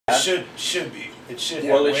Should be. It should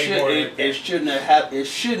have Well, way more. it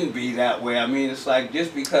shouldn't be that way. I mean, it's like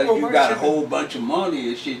just because you got a whole bunch of money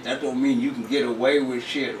and shit, that don't mean you can get away with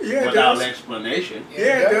shit without explanation.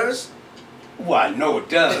 Yeah, it does. Well, I know it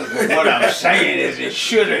does, but what I'm saying is it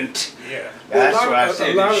shouldn't. Yeah. That's why I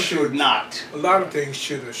said it should not. A lot of things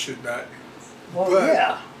should or should not. Well, but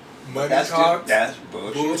yeah. Money talks, that's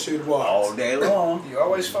bullshit walks. all day long. You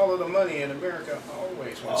always follow the money in America.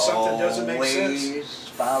 Always. When something doesn't make sense,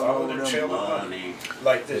 follow the trail of money.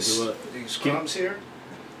 Like these crumbs here.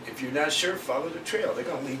 If you're not sure, follow the trail. They're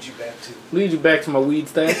gonna lead you back to my weed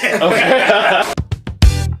stash. Okay.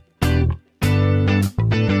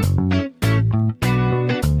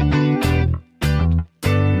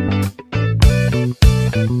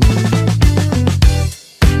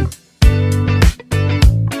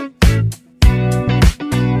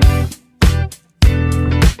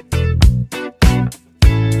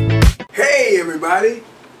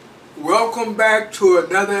 Welcome back to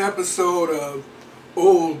another episode of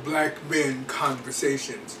Old Black Men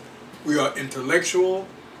Conversations. We are intellectual.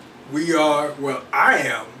 We are, well, I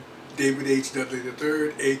am David H. Dudley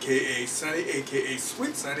III, a.k.a. Sonny, a.k.a.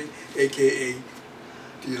 Sweet Sonny, a.k.a.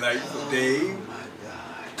 Delightful Dave,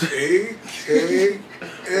 a.k.a.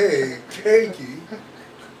 Cakey,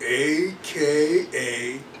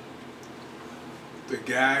 a.k.a. the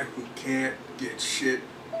guy who can't get shit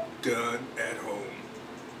done at home.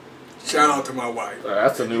 Shout out to my wife.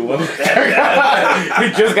 That's a new one. You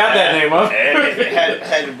just got that name, huh?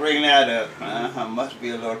 Had to bring that up. Must be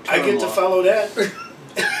a little turmoil. I get to follow that?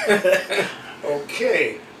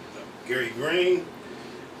 Okay. Gary Green,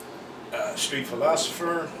 street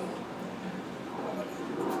philosopher,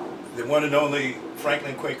 the one and only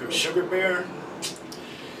Franklin Quaker Sugar Bear.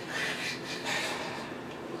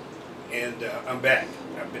 And I'm back.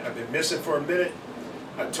 I've been missing for a minute.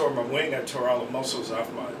 I tore my wing. I tore all the muscles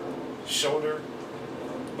off my shoulder,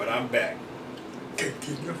 but I'm back. Can't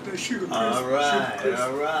get enough of that sugar. All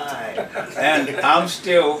right. And I'm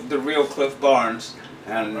still the real Cliff Barnes,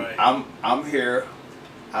 and I'm here.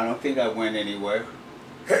 I don't think I went anywhere.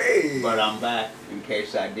 Hey! But I'm back in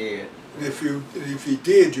case I did. If you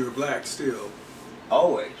did, you're black still.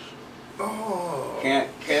 Always. Oh. Can't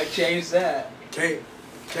change that. Can't.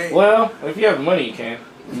 Well, if you have the money, you can.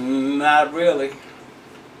 Not really.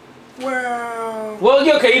 Well,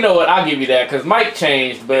 okay, you know what? I'll give you that, because Mike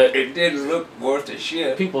changed, but it didn't look worth a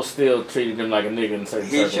shit. People still treated him like a nigga in certain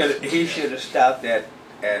circles. He should have stopped at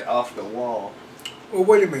Off the Wall. Well,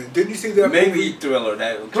 wait a minute. Didn't you see that maybe movie? Thriller,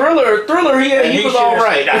 he was all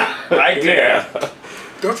right. Right there.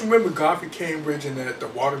 Don't you remember Garfield Cambridge and the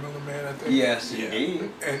Watermelon Man, I think? Yes, indeed.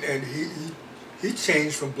 And he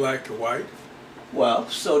changed from black to white. Well,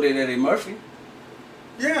 so did Eddie Murphy.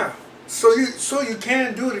 Yeah. So you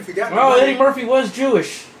can do it if you got. Oh, Eddie Murphy was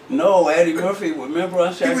Jewish. No, Eddie Murphy. Remember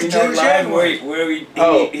on Saturday Night Live where he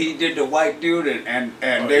did the white dude and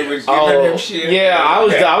they was giving him shit. Yeah, I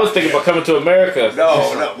was thinking about Coming to America.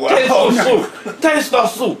 No. Taste the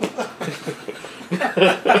soup.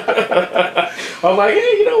 I'm like,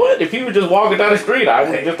 hey, you know what? If he was just walking down the street, I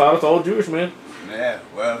would have just thought it's an old Jewish man. Yeah,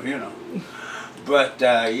 well, you know. But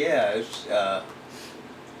yeah, it's.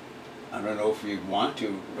 I don't know if you'd want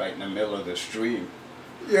to right in the middle of the stream.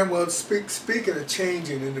 Yeah, well, speaking of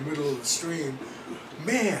changing in the middle of the stream,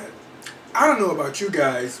 man, I don't know about you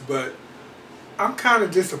guys, but I'm kind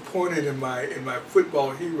of disappointed in my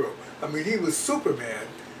football hero. I mean, he was Superman,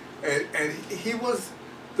 and he was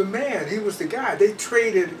the man. He was the guy. They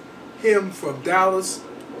traded him from Dallas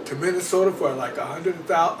to Minnesota for like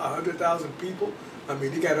 100,000 people. I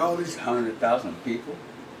mean, he got all these 100,000 people.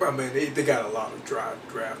 I mean, they got a lot of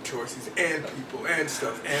draft choices and people and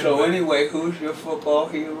stuff. And so anyway, who's your football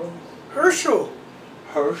hero? Herschel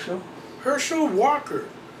Walker,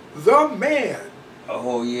 the man.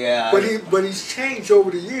 Oh yeah. But he's changed over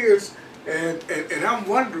the years, and I'm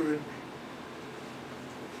wondering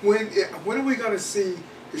when are we gonna see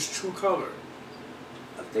his true color?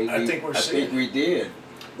 I think we did.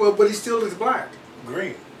 Well, but he still is black.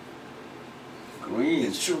 Green.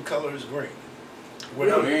 His true color is green. What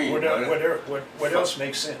else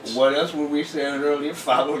makes sense? What else were we saying earlier?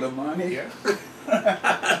 Follow the money? Yeah.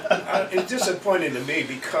 It's disappointing to me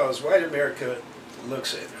because white America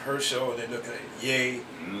looks at Herschel and they look at Ye.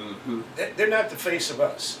 Mm-hmm. They're not the face of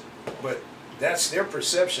us, but that's their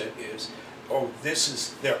perception is,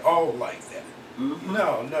 they're all like that. Mm-hmm.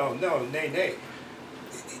 No, nay.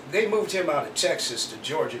 They moved him out of Texas to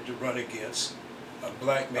Georgia to run against a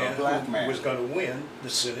black man who was going to win the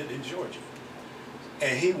Senate in Georgia.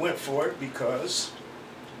 And he went for it because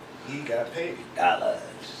he got paid. Dollars.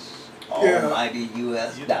 Almighty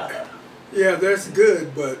U.S. dollar. Yeah, that's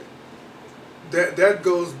good, but that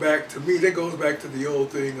goes back to me. That goes back to the old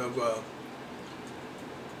thing of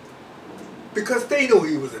because they knew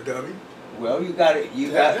he was a dummy. Well, you got it.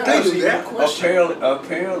 You got. They knew that.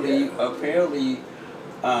 Apparently,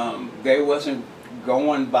 they wasn't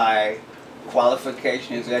going by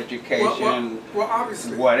qualifications, education, well,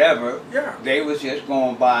 obviously, whatever. Yeah. They was just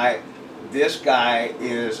going by, this guy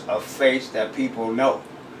is a face that people know,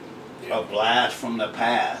 a blast from the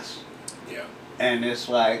past. Yeah. And it's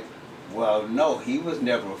like, well, no, he was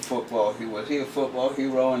never a football. Was he a football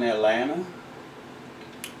hero in Atlanta?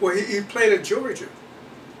 Well, he played at Georgia.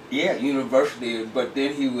 Yeah, university, but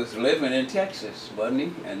then he was living in Texas, wasn't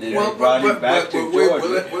he? And then they brought him back to Georgia.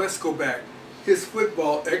 Well, let's go back. His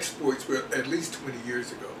football exploits were at least 20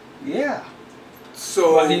 years ago. Yeah.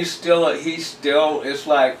 So. But he's still. It's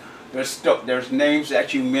like there's names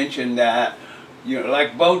that you mentioned that, you know,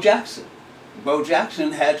 like Bo Jackson. Bo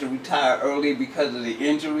Jackson had to retire early because of the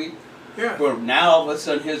injury. Yeah. But now all of a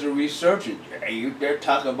sudden here's a resurgence. They're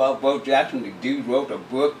talking about Bo Jackson. The dude wrote a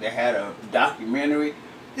book. They had a documentary.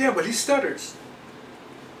 Yeah, but he stutters.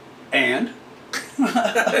 And?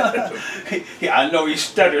 Yeah, I know he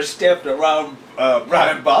stepped around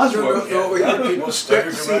Brian Bosworth. No, a lot of people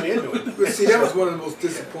stuttered to run into it. But see, that was one of the most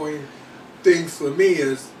disappointing things for me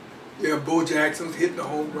is, Bo Jackson was hitting the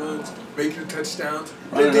home runs, making the touchdowns.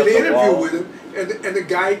 They did an interview with him, and the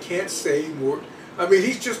guy can't say more. I mean,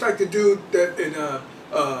 he's just like the dude that in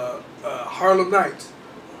Harlem Nights.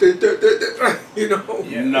 You know?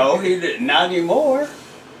 Yeah. No, he didn't. Not anymore.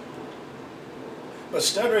 But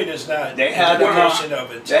stuttering is not they had indication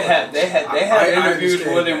of intelligence. They had interviews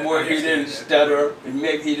with him where he didn't stutter.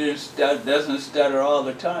 Maybe he doesn't stutter all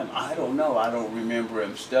the time. I don't know. I don't remember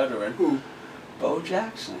him stuttering. Who? Bo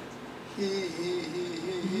Jackson. He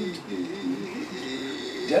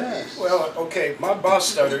does. Well, okay, my boss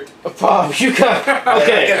stuttered. Bob, you got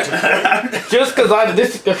okay. Just because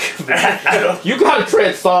you gotta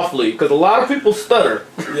tread softly because a lot of people stutter.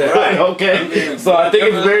 Yeah. Right. Okay. So I think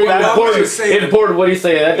it's very important what he's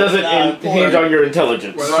saying. That doesn't hinge on your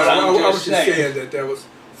intelligence. Well, I was just saying that was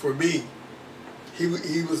for me. He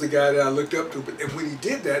was the guy that I looked up to, and when he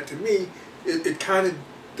did that to me, it kind of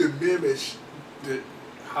diminished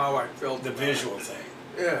how I felt. The visual thing.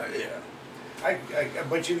 Yeah.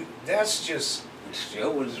 But that's just. It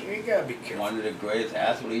still was. You gotta be careful. One of the greatest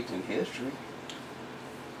athletes in history.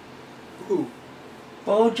 Who?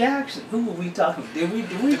 Bo Jackson. Who were we talking? Did we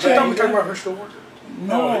change? We talking about Herschel Walker?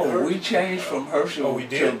 No, we changed from Herschel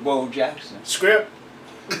to Bo Jackson. Script.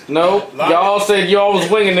 No, y'all said y'all was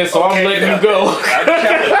winging this, so I'm letting you go.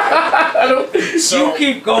 So you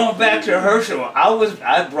keep going back to Herschel.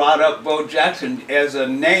 I brought up Bo Jackson as a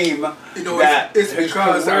name that it's his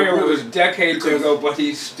because career was decades ago, but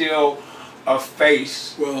he's still a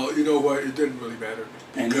face. Well, you know what? It didn't really matter.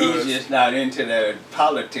 And he's just not into the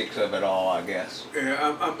politics of it all, I guess.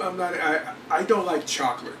 Yeah, I'm not. I don't like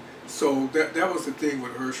chocolate, so that was the thing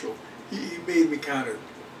with Herschel. He made me kind of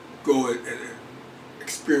go and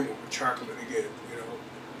experiment with chocolate again,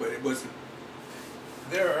 but it wasn't.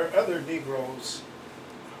 There are other Negroes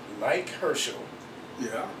like Herschel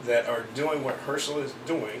that are doing what Herschel is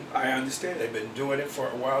doing. I understand. They've been doing it for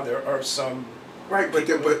a while. There are some but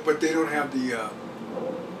they don't have the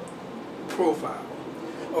profile.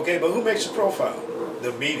 Okay, but who makes the profile?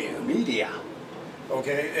 The media. Media.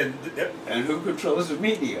 Okay, and who controls the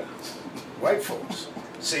media? White folks.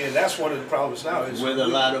 See, and that's one of the problems now is with a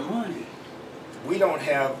lot of money. We don't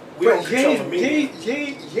control the media.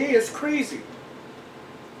 Ye is crazy.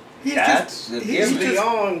 He's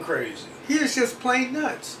beyond crazy. He is just plain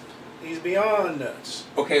nuts. He's beyond nuts.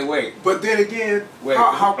 Okay, wait. But then again, we're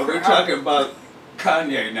talking about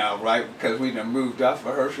Kanye now, right? Because we done moved off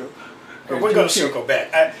of Herschel. We're going to circle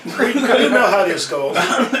back. We know how this goes.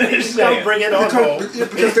 Don't bring it on home.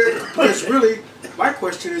 Because really, my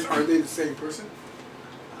question is, are they the same person?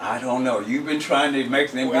 I don't know. You've been trying to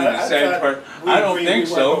make them be the same person. I don't think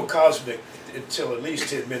so. We were cosmic until at least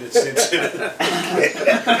 10 minutes into it.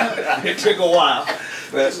 It took a while,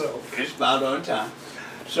 but it's about on time.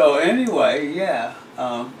 So anyway, yeah,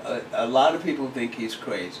 a lot of people think he's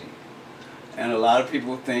crazy, and a lot of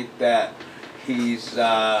people think that he's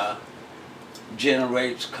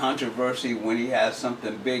generates controversy when he has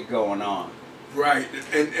something big going on. Right,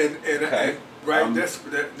 and right.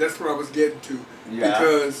 That's what I was getting to. Yeah.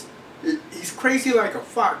 Because he's crazy like a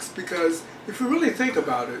fox. Because if you really think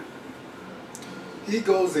about it, he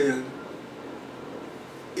goes in.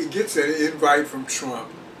 He gets an invite from Trump.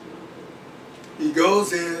 He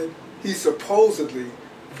goes in. He supposedly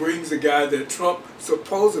brings a guy that Trump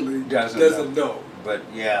supposedly doesn't know. But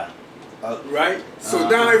yeah. right? So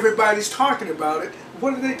now everybody's talking about it.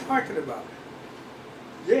 What are they talking about?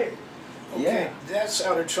 Yeah. Okay, that's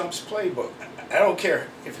out of Trump's playbook. I don't care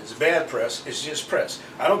if it's bad press, it's just press.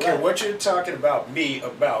 I don't care what you're talking about me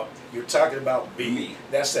about, you're talking about me.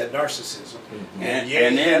 That's that narcissism. Mm-hmm. And he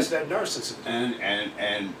has that narcissism.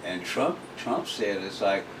 And Trump said it's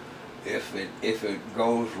like, if it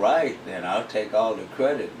goes right, then I'll take all the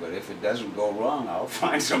credit, but if it doesn't go wrong, I'll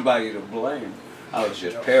find somebody to blame. I was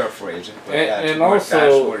just paraphrasing, but that's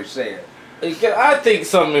what he said. I think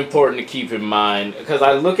something important to keep in mind, because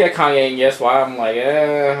I look at Kanye and yes, why I'm like,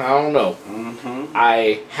 I don't know. Mm-hmm.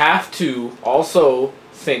 I have to also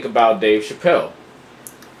think about Dave Chappelle.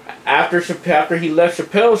 After he left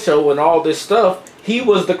Chappelle's show and all this stuff, he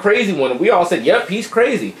was the crazy one. We all said, yep, he's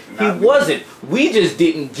crazy. He wasn't. We just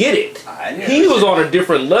didn't get it. He was on a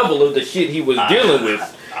different level of the shit he was dealing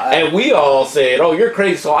with. And we all said, oh, you're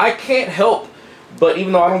crazy. So I can't help. But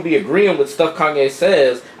even though I don't be agreeing with stuff Kanye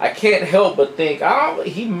says, I can't help but think,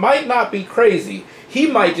 he might not be crazy. He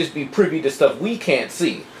might just be privy to stuff we can't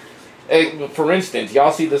see. For instance,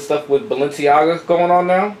 y'all see the stuff with Balenciaga going on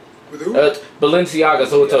now? With who? Balenciaga.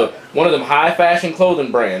 So it's one of them high fashion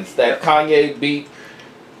clothing brands that Kanye beat.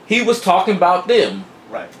 He was talking about them.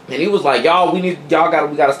 Right. And he was like, we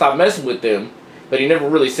gotta stop messing with them. But he never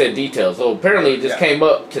really said details. So apparently it just came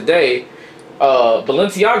up today.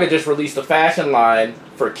 Balenciaga just released a fashion line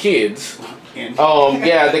for kids. They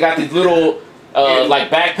got these little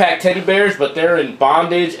like backpack teddy bears, but they're in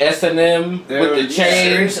bondage, S&M with the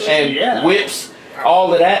chains and whips,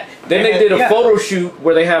 all of that. Then they did a photo shoot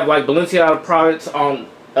where they have like Balenciaga products on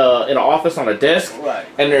in an office on a desk,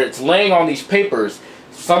 and it's laying on these papers.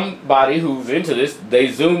 Somebody who's into this,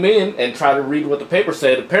 they zoom in and try to read what the paper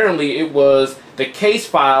said. Apparently, it was the case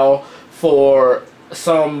file for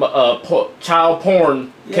some child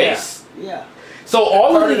porn case. Yeah. So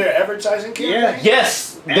all part of their advertising campaign? Yes.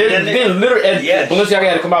 They're literally, Balenciaga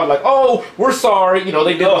had to come out like, oh, we're sorry. You know,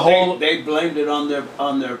 they did the whole. They blamed it on their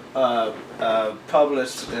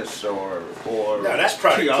publicists or. No, that's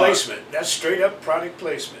product placement. That's straight up product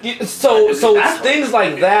placement. So it's things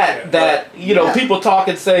like that you know, people talk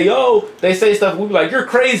and say, oh, they say stuff. We be like, you're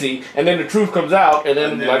crazy, and then the truth comes out, and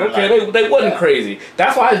then like, okay, they wasn't crazy.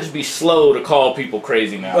 That's why I just be slow to call people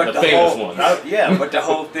crazy now. But the famous ones. But the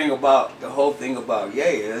whole thing about Ye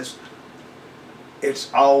is,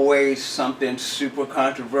 it's always something super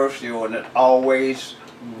controversial, and it always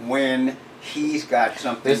when he's got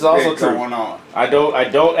something big going on. I don't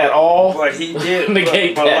at all. But he did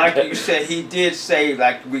negate but that. like you said, he did say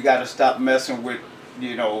like we got to stop messing with,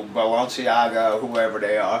 you know, Balenciaga or whoever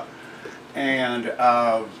they are. And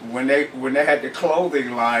when they had the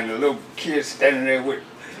clothing line, the little kids standing there with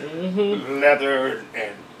leather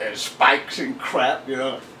and spikes and crap, you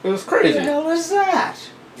know. It was crazy. What the hell is that?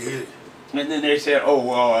 Yeah. And then they said, oh,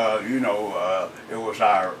 well, you know, it was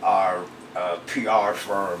our PR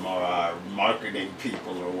firm or our marketing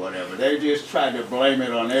people or whatever. They just tried to blame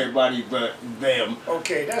it on everybody but them.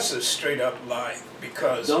 Okay, that's a straight up lie,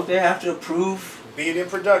 because... Don't they have to approve? Being in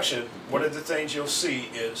production, one of the things you'll see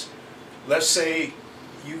is, let's say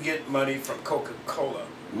you get money from Coca-Cola,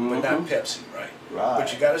 but not Pepsi, right? Right.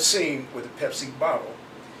 But you got a scene with a Pepsi bottle.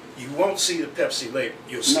 You won't see the Pepsi label.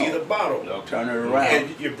 You'll see the bottle. They'll turn it around.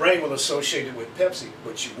 And your brain will associate it with Pepsi,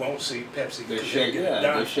 but you won't see Pepsi. The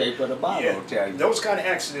shape of the bottle will tell you. Those kind of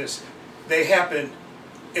accidents, they happen.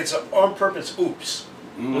 It's an on purpose oops.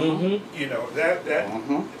 You know, that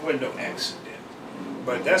wasn't no accident.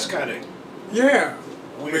 But that's kind of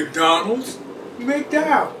weird.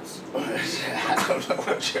 McDonald's.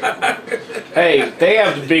 Hey, they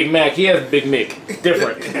have the Big Mac. He has the Big Mick.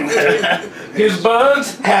 Different. His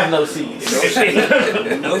buns have no seeds.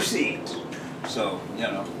 No seeds. So, you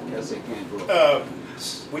know, guess they can't grow.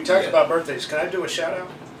 We talked about birthdays. Can I do a shout out?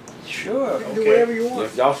 Sure. You can do whatever you want.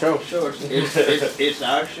 It's y'all show. Sure. It's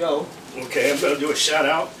our show. Okay, I'm going to do a shout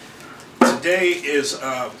out. Today is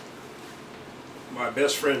my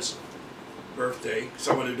best friend's birthday,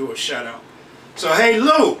 so I'm going to do a shout out. So, hey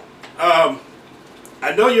Lou, I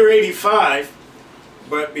know you're 85,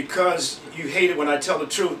 but because you hate it when I tell the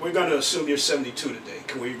truth, we're going to assume you're 72 today.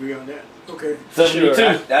 Can we agree on that? Okay. 72.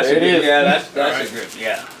 Sure, that's a good, that's right. a good,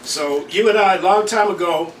 yeah. So, you and I, a long time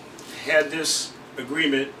ago, had this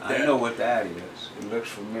agreement that... I know what that is. It looks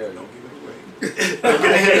familiar. Don't give it away. Don't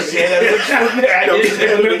get ahead of me. It looks familiar. Don't get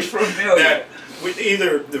ahead of me. It looks familiar. That with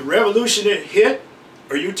either the revolution hit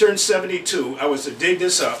or you turned 72, I was to dig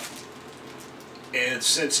this up. And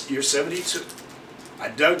since you're 72, I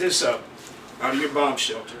dug this up out of your bomb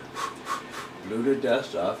shelter. Blew the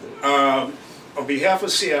dust off it. On behalf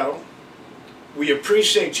of Seattle, we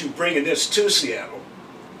appreciate you bringing this to Seattle.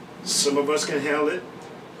 Some of us can handle it.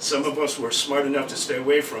 Some of us were smart enough to stay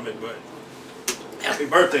away from it, but happy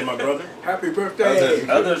birthday, my brother. Happy birthday.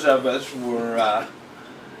 Others of us were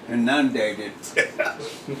inundated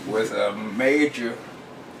with a major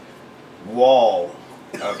wall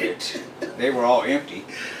of it. They were all empty.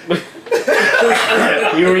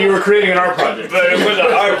 You were creating an art project. But it was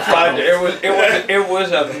an art project. It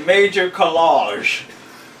was a major collage,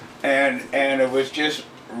 and it was just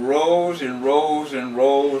rows and rows and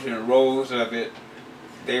rows and rows of it.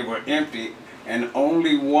 They were empty, and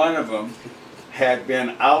only one of them had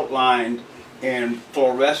been outlined in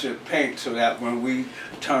fluorescent paint so that when we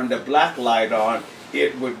turned the black light on,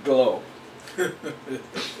 it would glow. Yeah.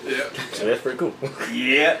 So that's pretty cool.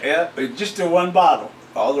 Yeah, just the one bottle.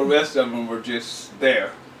 All the rest of them were just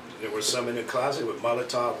there. There were some in the closet with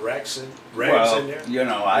Molotov rags in Well, there. you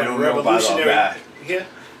know, I When don't know about all that. Yeah,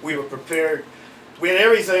 we were prepared. We had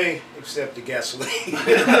everything except the gasoline.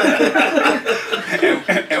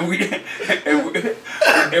 and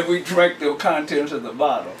we drank the contents of the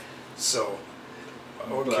bottle. So,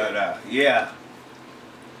 okay. But yeah,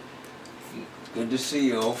 it's good to see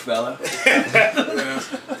you, old fella. Yeah.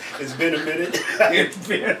 It's been a minute. It's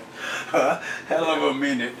been a hell of a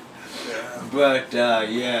minute. Yeah. But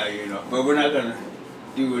yeah, you know, but we're not gonna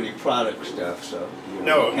do any product stuff, so. You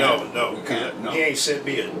know, No. We can't. No. He ain't sent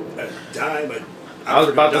me a dime. I was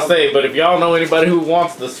about to say, but if y'all know anybody who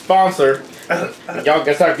wants to sponsor, y'all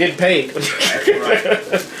can start getting paid. That's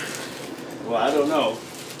right. Well, I don't know,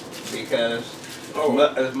 because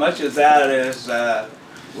as much as that is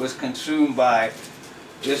was consumed by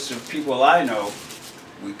just the people I know,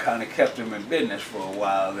 we kind of kept them in business for a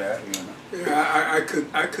while there, you know. Yeah,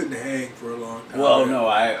 I couldn't hang for a long time. Well, no,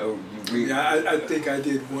 I think I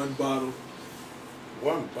did one bottle.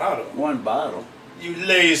 One bottle. one bottle. You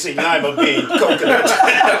lazy lima bean coconut.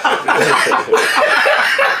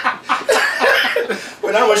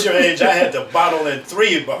 When I was your age, I had to bottle in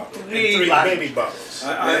three bottles, three baby bottles.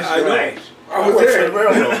 That's right. I was worked there. for the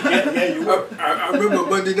railroad. Yeah, you were. I remember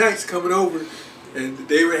Monday nights coming over, and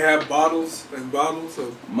they would have bottles and bottles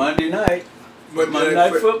of Monday night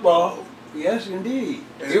football. Yes, indeed.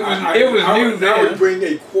 And It was I new would then. bring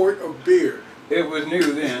a quart of beer. It was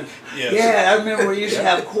new then. Yes. Yeah, I remember we used to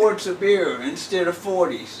have quarts of beer instead of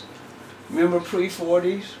 40s. Remember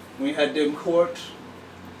pre-40s? We had them quarts.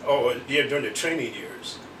 Oh, yeah, during the training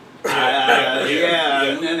years. Yeah,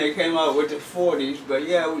 and then they came out with the 40s. But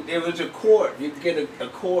yeah, it was a quart. You could get a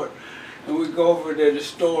quart. And we'd go over to the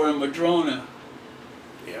store in Madrona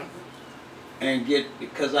Yeah. and get,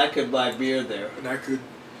 because I could buy beer there. And I could.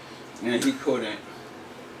 And he couldn't.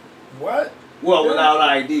 What? Well, without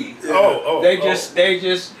ID. Oh. They just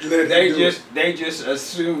Let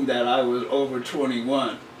assumed that I was over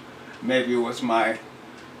 21. Maybe it was my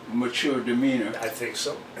mature demeanor. I think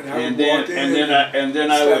so. And I And would then walk in, and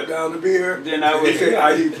then I slap would down the beer. then I They would say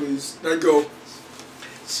ID, please. I go.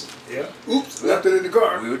 Yeah. Oops, left it in the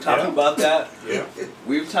car. we were talking about that. Yeah.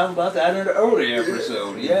 We were talking about that in the early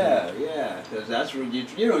episode. Yeah, because that's where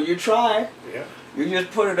you try. Yeah. You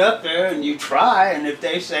just put it up there and you try, and if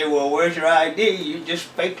they say, well, where's your ID? You just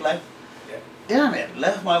fake like, Yeah. damn it,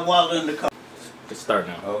 left my wallet in the car. Let's start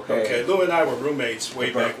now. Okay. Lou and I were roommates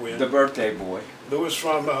way back when. The birthday boy, Lou was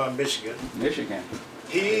from Michigan. Michigan.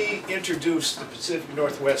 He introduced the Pacific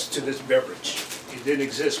Northwest to this beverage. It didn't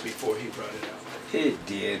exist before he brought it out. It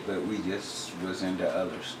did, but we just was into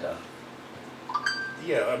other stuff.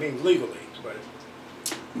 Yeah, I mean legally, but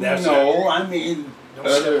that's No, I mean Don't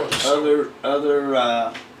step on the sword. other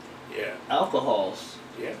Yeah. alcohols.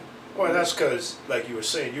 Yeah. Well, that's because, like you were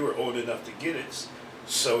saying, you were old enough to get it,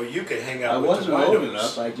 so you could hang out I with wasn't the old winos.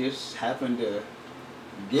 enough. I just happened to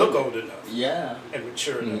get Look it. old enough Yeah. and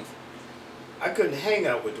mature enough. I couldn't hang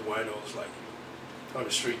out with the winos like you on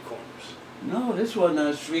the street corners. No, this wasn't on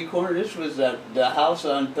a street corner. This was at the house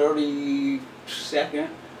on 32nd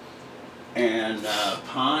and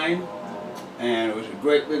Pine. And it was a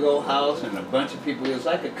great big old house and a bunch of people. It was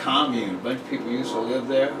like a commune. A bunch of people used to live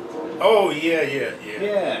there. Oh yeah.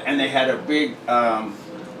 Yeah, and they had a big,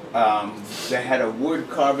 they had a wood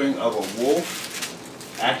carving of a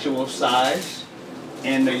wolf, actual size,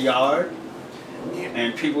 in the yard.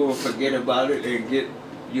 And people would forget about it and get,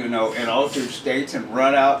 in altered states and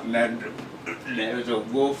run out, and then there was a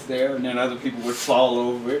wolf there, and then other people would fall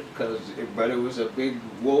over it, but it was a big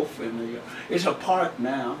wolf in the yard. It's a park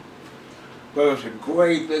now, but it was a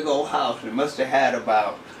great big old house. It must have had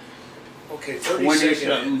about Okay,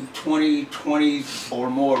 20 or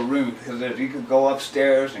more rooms, because you could go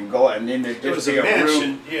upstairs and go, and then there'd It was just be a a mansion.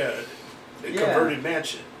 room. Yeah. A Yeah. converted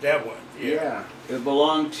mansion. That one. It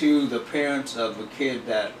belonged to the parents of a kid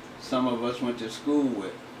that some of us went to school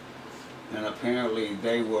with. and apparently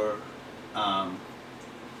they were,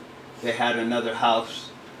 they had another house.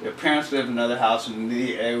 Their parents lived in another house, and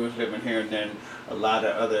they was living here, and then a lot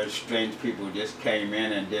of other strange people just came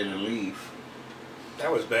in and didn't leave.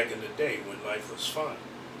 That was back in the day when life was fun.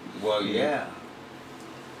 Well, yeah.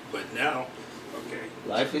 But now, okay.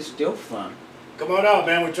 Life is still fun. Come on out,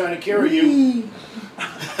 man. We're trying to carry you.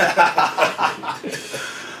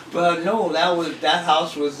 But no, that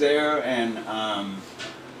house was there and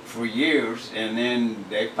for years, and then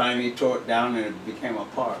they finally tore it down and it became a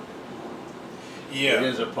park. Yeah. It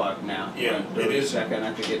is a park now. Yeah, it is. Second,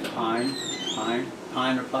 I forget Pine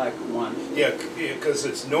or Pike, one. Yeah, because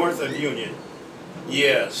it's north of Union.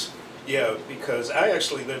 Yes. Yeah, because I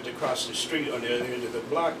actually lived across the street on the other end of the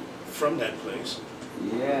block from that place.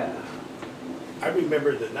 Yeah. I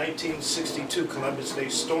remember the 1962 Columbus Day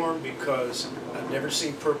storm because I've never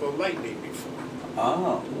seen purple lightning before.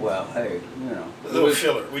 Oh, well, hey, you know. A little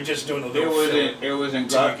filler. We're just doing a little filler. It was in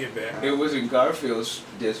get back. It was in Garfield's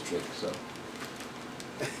district, so.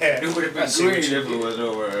 It It would have been green if it was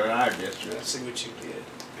over in our I district. see what you did.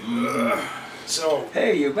 Mm. So,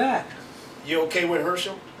 Hey, you're back. you okay with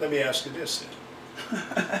Herschel? Let me ask you this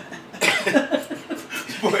then.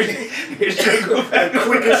 The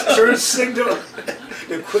quickest turn signal,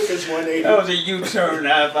 the quickest 180. That was a U-turn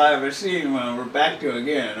if I ever seen one. We're back to it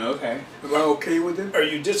again, okay. Am I okay with it? Are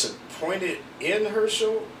you disappointed in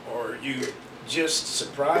Herschel, or are you just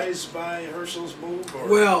surprised by Herschel's move? Or?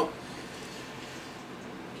 Well,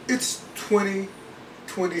 it's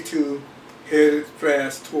 2022, headed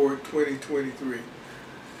fast toward 2023.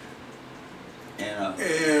 In a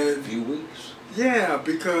And few weeks. yeah,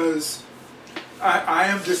 because I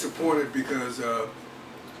am disappointed because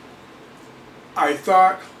I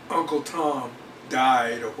thought Uncle Tom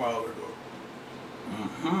died a while ago.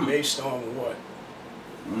 Mm-hmm. Based on what?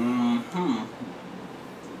 Mm-hmm.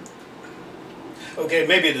 Okay,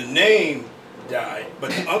 maybe the name died, but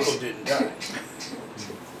the uncle didn't die.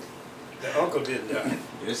 The uncle didn't die.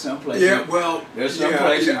 There's some places. Yeah, well, There's some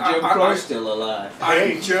places Jim Crow's still alive.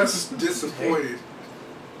 I'm just disappointed.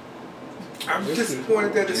 I'm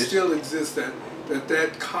disappointed that it still exists,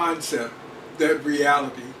 that concept, that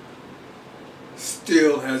reality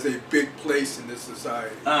still has a big place in this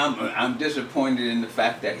society. I'm disappointed in the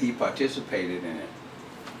fact that he participated in it.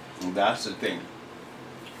 And that's the thing.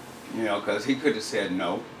 You know, because he could have said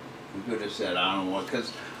no. He could have said, I don't want,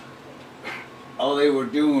 because all they were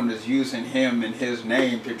doing is using him and his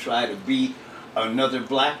name to try to beat another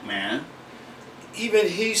black man. Even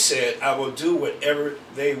he said, I will do whatever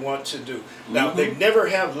they want to do. Now, they never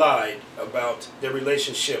have lied about their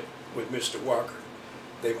relationship with Mr. Walker.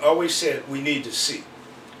 They've always said, we need to see.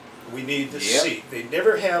 We need to see. They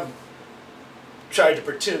never have tried to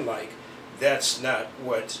pretend like that's not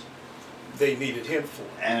what they needed him for.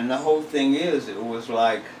 And the whole thing is, it was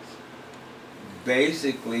like,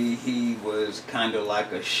 basically he was kind of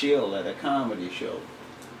like a shill at a comedy show.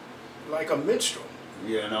 Like a minstrel.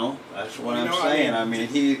 You know, that's what You I'm know, saying. I mean,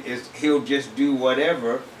 he'll just do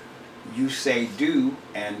whatever you say do,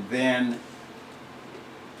 and then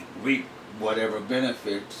reap whatever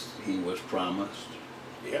benefits he was promised.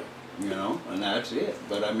 Yeah. You know, and that's it.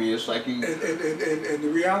 But I mean, it's like he. And the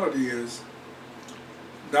reality is,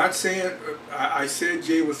 not saying I said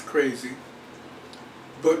Jay was crazy,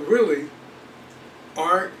 but really,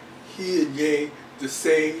 aren't he and Ye the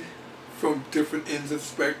same from different ends of the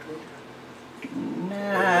spectrum?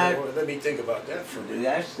 Nah, Well, let me think about that for a minute.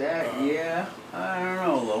 that's that. Yeah, I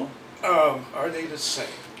don't know Are they the same?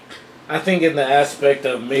 I think in the aspect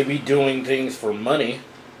of maybe doing things for money. though.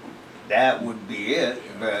 That would be it.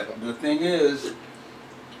 But the thing is,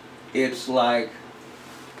 it's like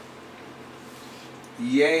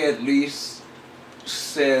Ye at least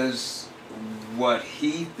says what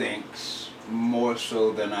he thinks more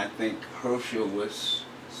so than I think Herschel was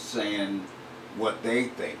saying what they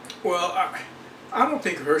think. Well, I don't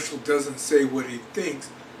think Herschel doesn't say what he thinks.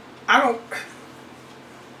 I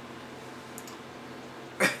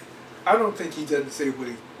don't think he doesn't say what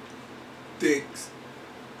he thinks.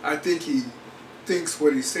 I think he thinks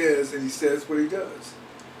what he says and he says what he does.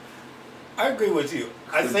 I agree with you.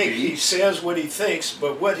 I Could think be. he says what he thinks,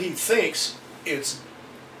 but what he thinks is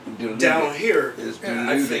Diluted. down here. Is And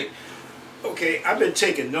I diluted. think, okay, I've been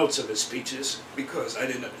taking notes of his speeches because I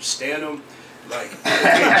didn't understand them. Like,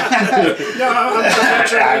 okay. No, I'm not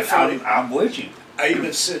trying to be funny. I'm with you. I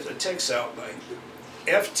even sent a text out like,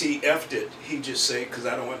 FTF did he just say, because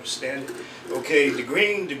I don't understand it. Okay, the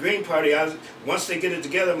Green Party, once they get it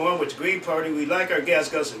together, I'm on with the Green Party. We like our gas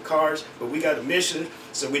guzzling cars, but we got a mission,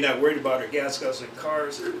 so we're not worried about our gas guzzling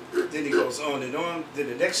cars. Then he goes on and on. Then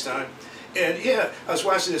the next time, And yeah, I was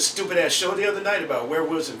watching this stupid ass show the other night about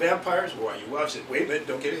werewolves and vampires. Why you watch it? Wait a minute,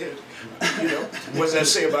 don't get ahead. You know, what does that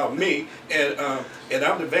say about me? And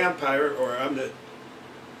I'm the vampire, or I'm the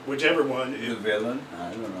whichever one. The villain.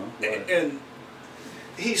 I don't know. And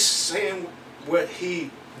he's saying what he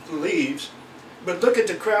believes, but look at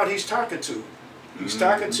the crowd he's talking to. He's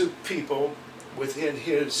talking to people within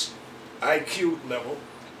his IQ level,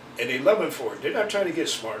 and they love him for it. They're not trying to get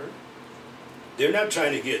smarter. They're not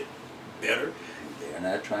trying to get better. They're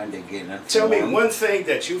not trying to get informed. Tell me one thing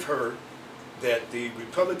that you've heard that the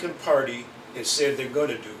Republican Party has said they're going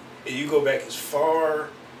to do, and you go back as far,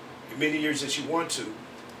 many years as you want to,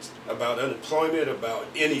 about unemployment, about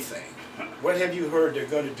anything. What have you heard they're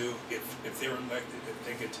going to do if they're elected, if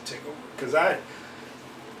they get to take over? Because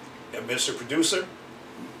Mr. Producer,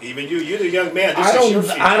 even you're the young man. This is your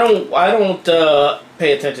future. I don't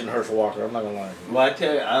pay attention to Herschel Walker. I'm not gonna lie. Well, I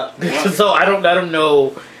tell you, so I don't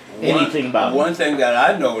know anything about him. One thing that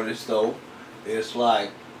I noticed though is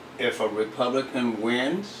like if a Republican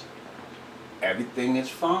wins, everything is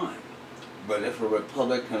fine. But if a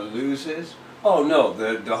Republican loses, oh no,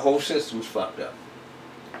 the whole system's fucked up.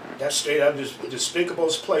 That's straight out of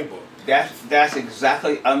Despicable's playbook. That's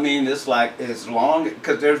exactly. I mean, it's like as long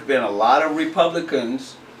because there's been a lot of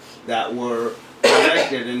Republicans that were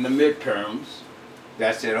elected in the midterms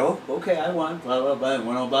that said, "Oh, okay, I won," blah blah blah, and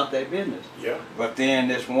went on about their business. Yeah. But then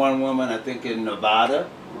this one woman, I think in Nevada,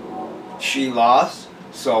 she lost.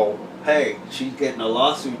 So hey, she's getting a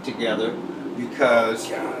lawsuit together because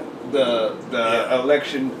the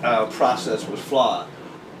election process was flawed.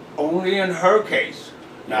 Only in her case.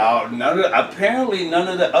 Now, apparently none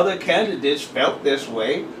of the other candidates felt this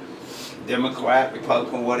way. Democrat,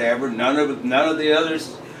 Republican, whatever. None of the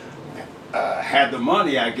others had the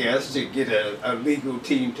money, I guess, to get a legal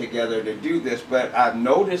team together to do this. But I've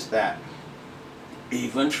noticed that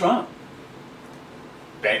even Trump,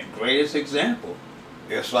 that greatest example,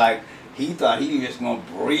 it's like he thought he was just going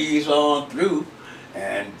to breeze on through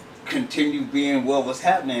and continue being what was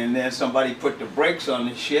happening, and then somebody put the brakes on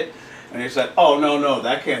the shit. And it's like, oh no,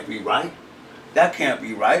 that can't be right. That can't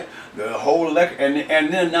be right. The whole election,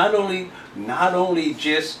 and then not only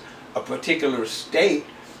just a particular state,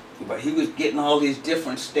 but he was getting all these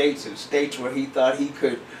different states and states where he thought he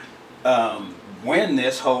could win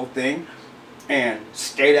this whole thing, and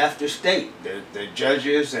state after state, the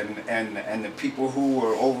judges and the people who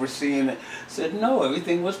were overseeing it said no,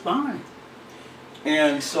 everything was fine.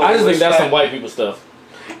 And so I just think that's some white people stuff.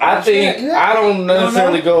 I think I don't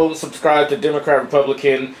necessarily go subscribe to Democrat,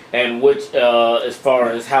 Republican, and which as far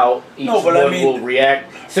as how each one will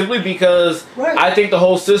react. Simply because I think the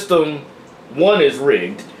whole system, one, is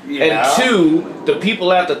rigged, and two, the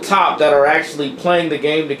people at the top that are actually playing the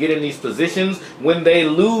game to get in these positions, when they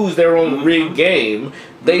lose their own rigged game,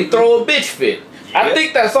 they throw a bitch fit. I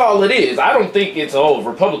think that's all it is. I don't think it's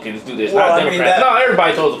Republicans do this, not Democrats. No,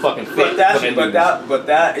 everybody throws a fucking fit. But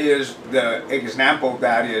that is the example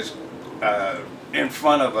that is in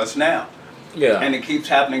front of us now. Yeah. And it keeps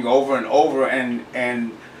happening over and over,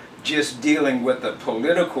 and just dealing with the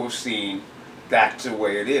political scene, that's the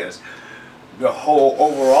way it is. The whole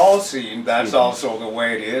overall scene, that's also the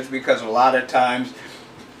way it is, because a lot of times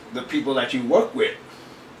the people that you work with,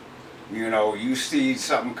 you know, you see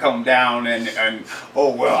something come down and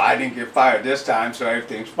oh, well, I didn't get fired this time, so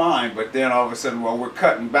everything's fine. But then all of a sudden, well, we're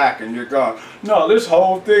cutting back and you're going, no, this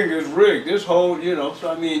whole thing is rigged. This whole, you know,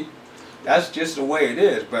 so I mean, that's just the way it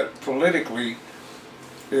is. But politically,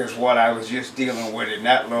 is what I was just dealing with in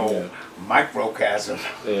that little microcosm.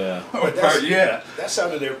 Yeah. But that's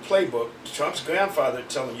out of their playbook. Trump's grandfather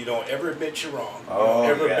telling you don't ever admit you're wrong.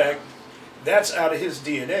 Back. That's out of his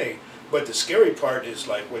DNA. But the scary part is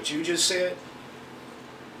like what you just said.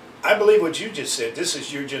 I believe what you just said. This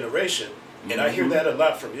is your generation. And I hear that a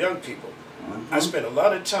lot from young people. I spend a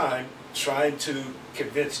lot of time trying to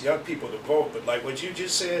convince young people to vote. But like what you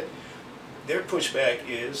just said, their pushback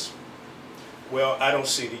is, well, I don't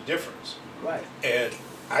see any difference. Right. And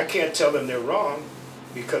I can't tell them they're wrong,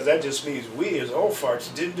 because that just means we as old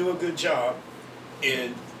farts didn't do a good job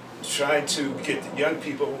in trying to get the young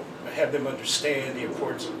people, have them understand the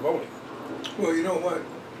importance of voting. Well, you know what?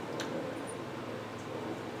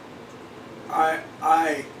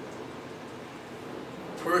 I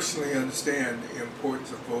personally understand the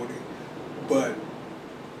importance of voting, but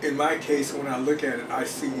in my case, when I look at it, I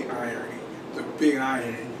see the irony, the big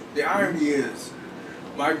irony. The irony is,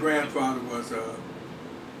 my grandfather was a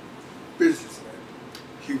businessman.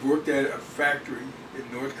 He worked at a factory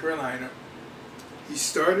in North Carolina. He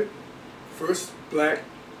started first black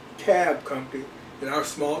cab company in our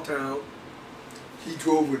small town. He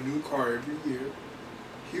drove a new car every year.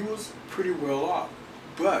 he was pretty well off.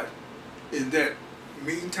 But in that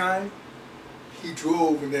meantime, he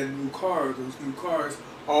drove in those new cars,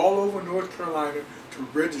 all over North Carolina to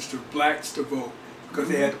register blacks to vote. Because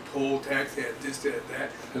they had the poll tax, they had this, they had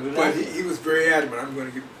that. But he was very adamant, I'm going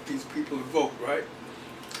to get these people to vote, right?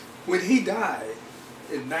 When he died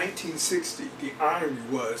in 1960, the irony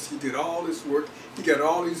was he did all this work, he got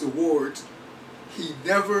all these awards, he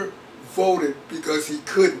never voted because he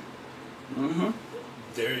couldn't.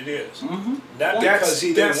 There it is. Not because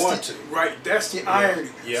he didn't want to. Right, that's the irony.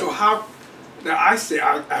 So how, now I say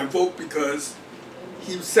I vote because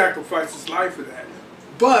he sacrificed his life for that.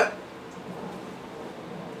 But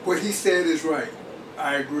what he said is right.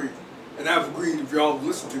 I agree. And I've agreed, if y'all have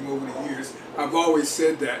listened to him over the years, I've always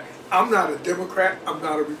said that. I'm not a Democrat, I'm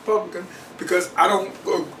not a Republican, because I don't...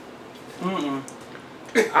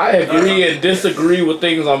 I agree and disagree with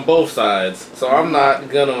things on both sides, so I'm not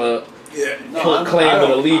gonna claim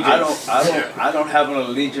an allegiance. I don't have an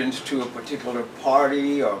allegiance to a particular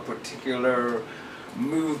party or a particular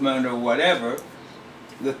movement or whatever.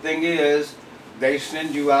 The thing is, they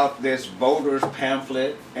send you out this voters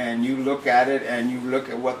pamphlet and you look at it and you look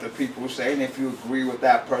at what the people say, and if you agree with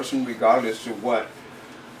that person regardless of what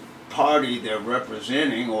party they're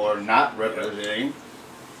representing or not representing,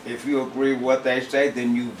 if you agree with what they say,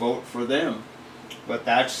 then you vote for them. But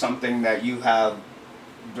that's something that you have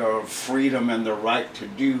the freedom and the right to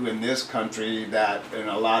do in this country that in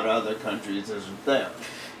a lot of other countries isn't there.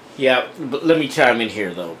 Yeah, but let me chime in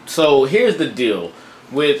here though. So here's the deal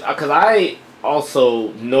with, because I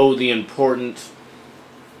also know the importance.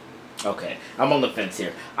 Okay, I'm on the fence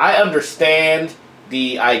here. I understand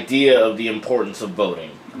the idea of the importance of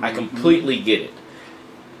voting. I completely get it.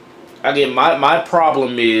 Again, my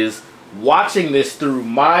problem is watching this through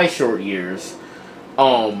my short years.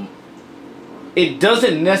 It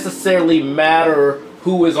doesn't necessarily matter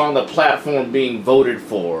who is on the platform being voted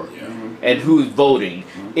for and who's voting.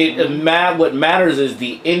 What matters is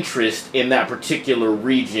the interest in that particular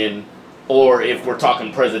region, or if we're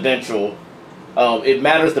talking presidential, it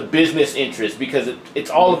matters the business interest, because it's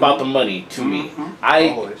all about the money to me.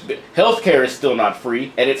 Healthcare is still not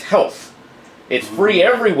free, and it's health. It's free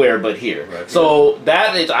everywhere but here. So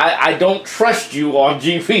that is, I don't trust you on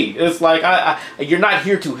GP. It's like, you're not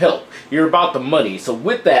here to help. You're about the money. So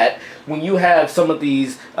with that, when you have some of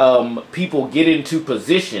these people get into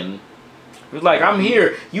position, it's like, I'm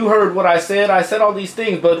here. You heard what I said. I said all these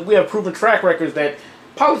things, but we have proven track records that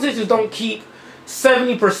politicians don't keep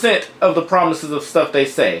 70% of the promises of stuff they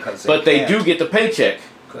say. But they do get the paycheck.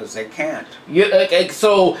 Because they can't. Yeah.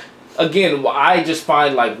 So, again, I just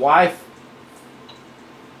find, like, why...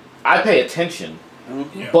 I pay attention,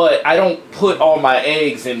 but I don't put all my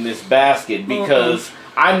eggs in this basket because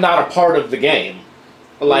I'm not a part of the game.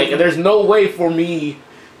 Like, there's no way for me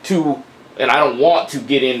to, and I don't want to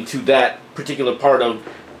get into that particular part of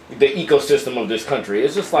the ecosystem of this country.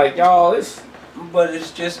 It's just like, y'all, But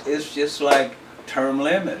it's just like term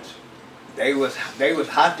limits. They was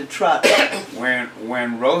hot to trot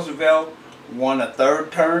when Roosevelt won a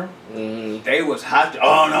third term. They was hot to,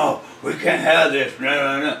 oh no, we can't have this,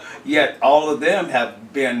 no. Yet all of them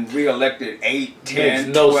have been reelected 8,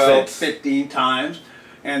 10, 12, 15 times,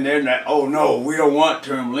 and they're not, oh no, we don't want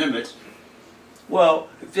term limits. Well,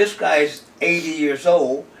 if this guy's 80 years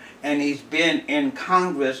old and he's been in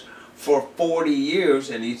Congress for 40 years,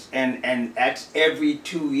 and that's every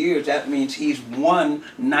 2 years, that means he's won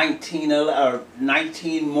 19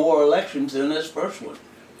 more elections than this first one.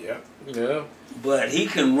 Yeah. But he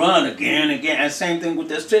can run again and again. And same thing with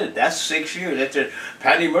the Senate. That's 6 years. That's it.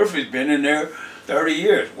 Patty Murphy's been in there 30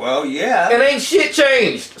 years. Well, yeah. It ain't shit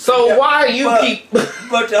changed. So why you keep...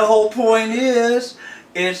 But the whole point is,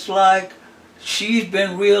 it's like she's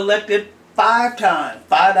been reelected 5 times.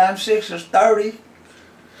 5 times 6 is 30.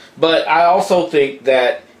 But I also think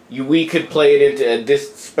that we could play it into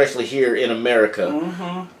this, especially here in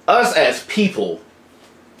America. Us as people,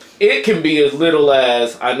 it can be as little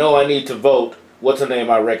as, I know I need to vote, what's a name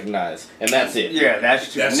I recognize, and that's it. Yeah,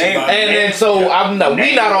 that's true. Name, and so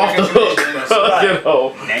we not off the hook. Right. You know.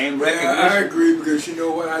 Name recognition. Yeah, I agree, because you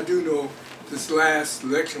know what, I do know this last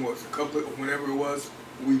election was whenever it was,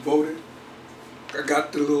 we voted. I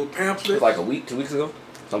got the little pamphlet. It was like a week, 2 weeks ago?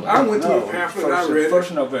 I went through the pamphlet, I read it.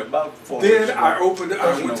 First November, about 4 Then weeks ago. I opened it,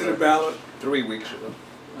 I went to the ballot. 3 weeks ago.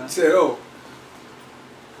 I said, oh.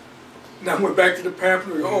 Now I went back to the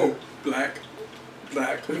pamphlet, oh, black.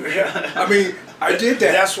 I mean, I did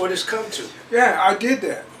that. That's what it's come to. Yeah, I did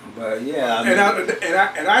that. But yeah, I mean,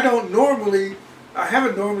 and I don't normally I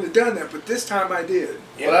haven't normally done that, but this time I did.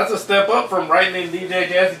 Yeah. Well, that's a step up from writing in DJ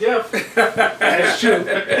Jazzy Jeff. That's true.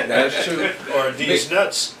 That's true. Or These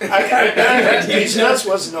Nuts. These Nuts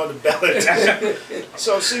wasn't on the ballot.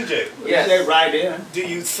 So, CJ, Yes. Right in. do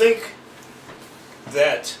you think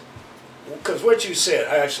that, because what you said,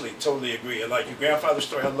 I actually totally agree. Like your grandfather's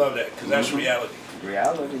story, I love that, because that's reality.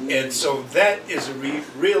 Reality. And so that is a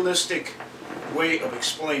realistic way of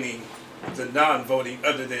explaining the non-voting,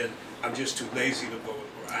 other than I'm just too lazy to vote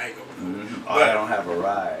or I ain't gonna vote. But I don't have a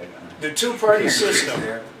ride. The two-party system,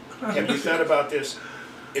 have you thought about this?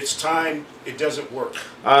 It's time, it doesn't work.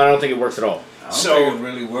 I don't think it works at all. I don't think it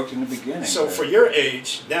really worked in the beginning. So for your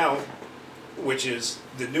age now, which is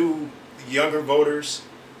the new younger voters,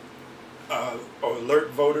 or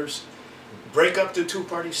alert voters, break up the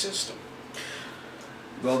two-party system.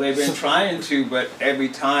 Well, they've been trying to, but every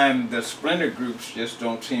time the splinter groups just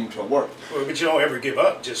don't seem to work. Well, but you don't ever give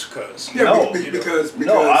up just because. Yeah, No. because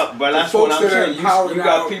But that's what I'm saying. You got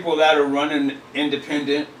out, people that are running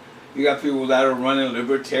independent. You got people that are running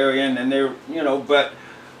libertarian, and they're, but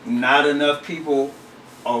not enough people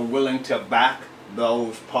are willing to back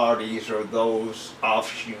those parties or those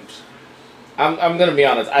offshoots. I'm going to be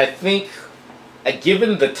honest. I think,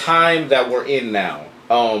 given the time that we're in now,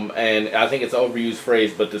 and I think it's an overused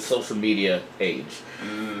phrase, but the social media age.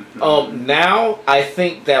 Mm-hmm. Now, I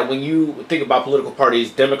think that when you think about political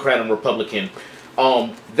parties, Democrat and Republican,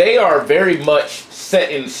 they are very much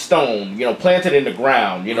set in stone, planted in the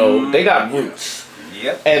ground. They got roots.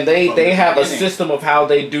 Yep. And they have a system of how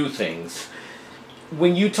they do things.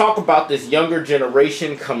 When you talk about this younger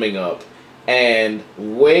generation coming up, and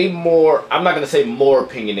way more, I'm not going to say more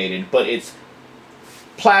opinionated, but it's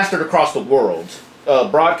plastered across the world.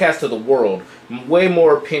 Broadcast to the world, way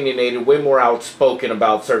more opinionated, way more outspoken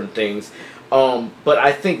about certain things. But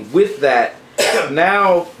I think with that,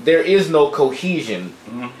 now there is no cohesion.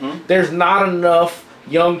 Mm-hmm. There's not enough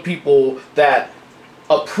young people that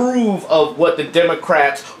approve of what the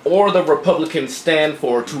Democrats or the Republicans stand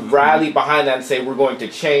for to rally behind that and say we're going to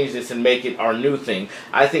change this and make it our new thing.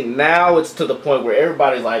 I think now it's to the point where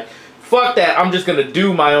everybody's like, fuck that, I'm just going to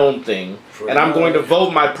do my own thing. And I'm going to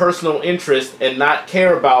vote my personal interest and not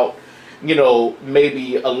care about,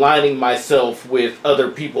 maybe aligning myself with other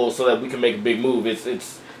people so that we can make a big move.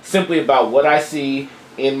 It's simply about what I see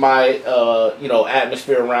in my,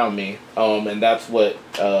 atmosphere around me. And that's what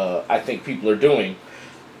I think people are doing.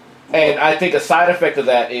 And I think a side effect of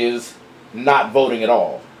that is not voting at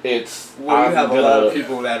all. It's you have a lot of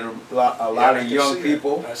people that are a lot of young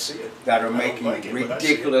people that are making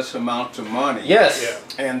ridiculous amounts of money. Yes,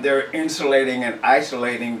 and they're insulating and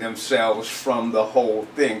isolating themselves from the whole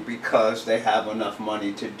thing because they have enough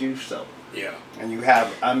money to do so. Yeah, and you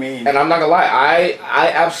have, and I'm not gonna lie,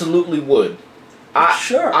 I absolutely would.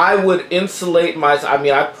 I would insulate myself. I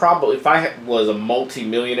mean, I probably, if I was a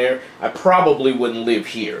multi-millionaire, I probably wouldn't live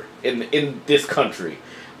here in this country.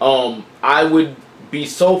 I would be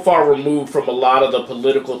so far removed from a lot of the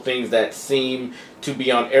political things that seem to be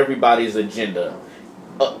on everybody's agenda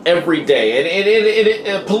every day.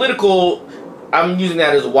 And political, I'm using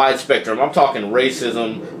that as a wide spectrum. I'm talking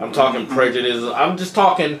racism, I'm talking prejudice, I'm just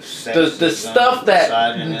talking the stuff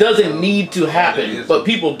that doesn't need to happen, but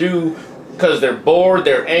people do because they're bored,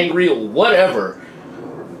 they're angry, whatever.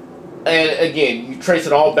 And again, you trace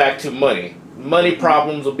it all back to money. Money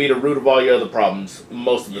problems will be the root of all your other problems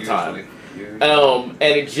most of the time. And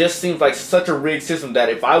it just seems like such a rigged system that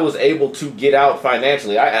if I was able to get out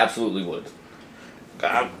financially, I absolutely would.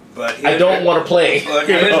 But I don't want to play. But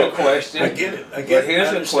here's a question. I get it. But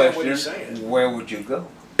here's a question. Where would you go?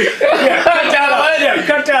 Cut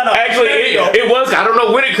that off. Actually, it was. I don't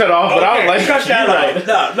know when it cut off, but I was like, cut that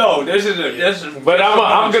off. No, this is. But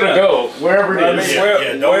I'm gonna go wherever it is.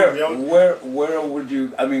 Where would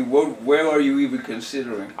you? I mean, where are you even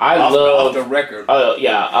considering? I love the record.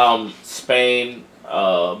 Spain,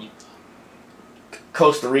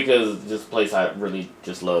 Costa Rica is just a place I really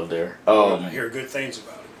just love there. I hear good things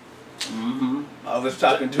about it. Mm-hmm. I was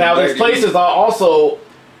talking to. Now there's places I also.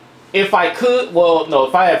 If I could,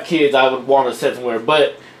 if I have kids, I would want to set somewhere.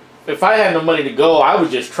 But if I had no money to go, I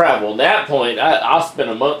would just travel. At that point, I'll spend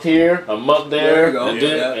a month here, a month there,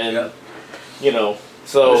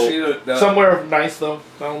 somewhere nice though.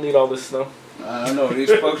 I don't need all this stuff. I don't know.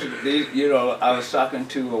 These folks, I was talking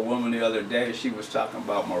to a woman the other day. She was talking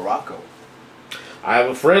about Morocco. I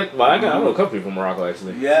have a friend. Well, I know a couple people from Morocco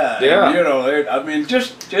actually. Yeah. And, I mean,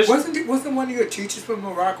 just wasn't one of your teachers from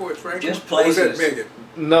Morocco at Franklin? Just places. Or was that Megan?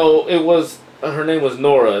 No, it was. Her name was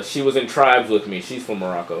Nora. She was in tribes with me. She's from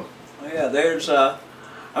Morocco. Yeah, there's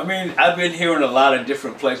I mean, I've been hearing a lot of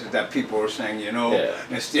different places that people are saying, you know,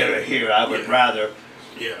 instead of here, I would rather,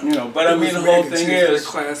 you know. But I mean, the whole thing is,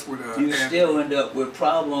 class with, you still end up with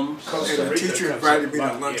problems. And the teacher invited me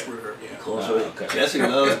to lunch with her. Jesse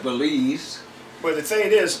loves Belize. But the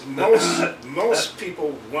thing is, most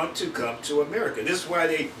people want to come to America. This is why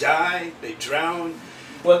they die, they drown,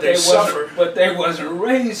 they suffer. But they wasn't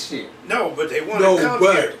raised here. No, but they want to come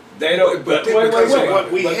here. They don't. But wait.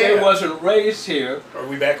 What but they wasn't raised here. Are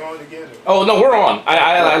we back on again? Oh no, we're on.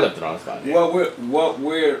 I left it on. It's fine.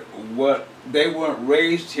 What they weren't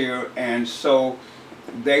raised here, and so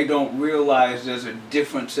they don't realize there's a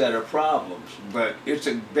different set of problems. But it's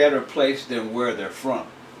a better place than where they're from,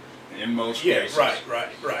 in most cases. Right.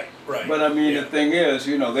 But I mean, the thing is,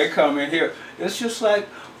 you know, they come in here. It's just like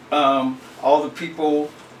all the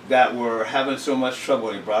people that were having so much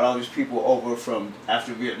trouble. They brought all these people over from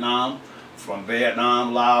after Vietnam, from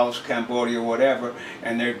Vietnam, Laos, Cambodia, whatever,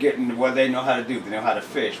 and they're getting what they know how to do. They know how to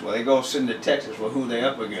fish. Well, they go send to Texas. Well, who they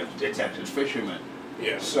up against? The Texas fishermen.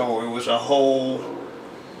 Yeah. So it was a whole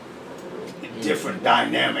different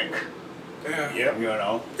dynamic. Yeah. You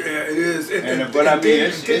know. Yeah, it is. But I mean,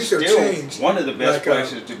 it's still changed. One of the best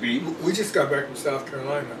places to be. We just got back from South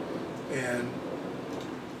Carolina, and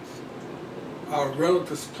our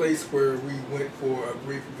relative's place where we went for a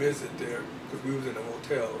brief visit there, because we was in a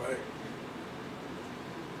hotel, right?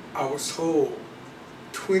 I was told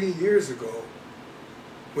 20 years ago,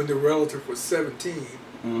 when the relative was 17,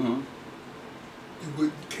 you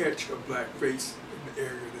wouldn't catch a black face in the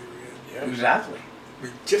area they were in. Yeah. Exactly. I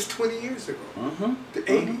mean, just 20 years ago, the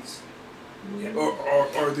 80s.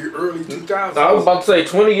 Or the early 2000s. I was about to say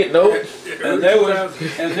 20. Nope.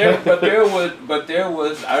 But there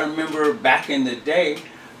was. I remember back in the day,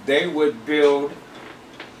 they would build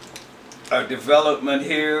a development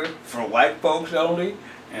here for white folks only,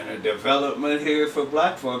 and a development here for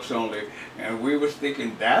black folks only. And we was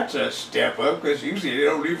thinking that's a step up, because usually they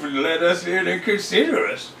don't even let us in and consider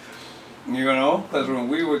us. You know, because when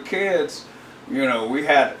we were kids, you know, we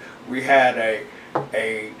had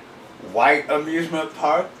a white amusement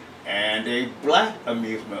park and a black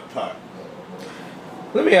amusement park.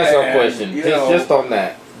 Let me ask you a question, just on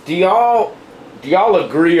that. Do y'all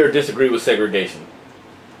agree or disagree with segregation?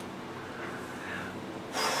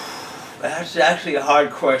 That's actually a hard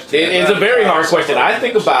question. It is a very hard question. I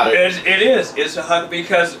think about it. It is. It's a hard,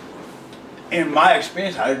 because in my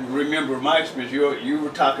experience, I remember my experience. You were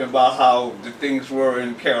talking about how the things were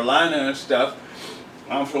in Carolina and stuff.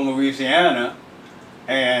 I'm from Louisiana.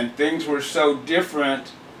 And things were so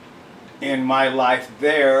different in my life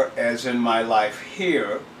there as in my life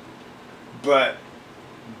here. But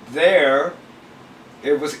there,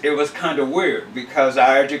 it was kind of weird, because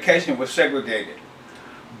our education was segregated.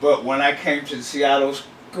 But when I came to the Seattle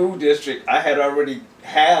School District, I had already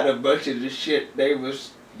had a bunch of the shit they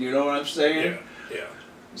was, you know what I'm saying? Yeah.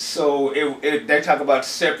 So they talk about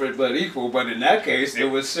separate but equal, but in that case, it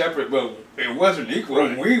was separate, but it wasn't equal.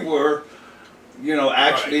 Right. We were, you know,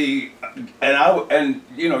 actually, and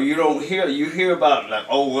you know, you hear about like,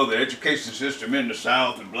 oh well, the education system in the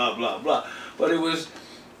South and blah blah blah, but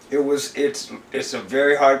it's a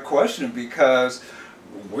very hard question, because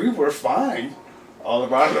we were fine all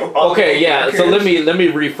around. Okay, yeah. So let me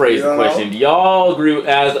rephrase the question. Y'all agree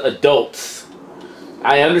as adults?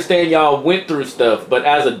 I understand y'all went through stuff, but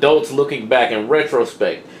as adults looking back in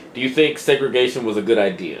retrospect, do you think segregation was a good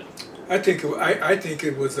idea? I think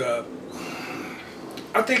it was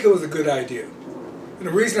a good idea. And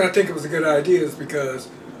the reason I think it was a good idea is because,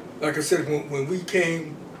 like I said, when we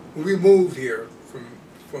moved here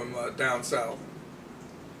from down south,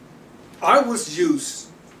 I was used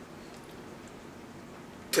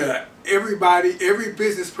to every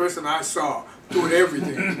business person I saw doing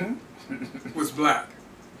everything was black.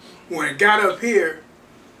 When it got up here,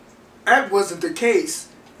 that wasn't the case.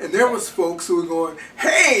 And there was folks who were going,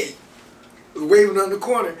 hey, waving on the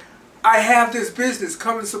corner, I have this business,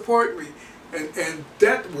 come and support me. And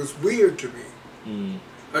that was weird to me.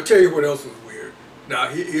 I'll tell you what else was weird. Now,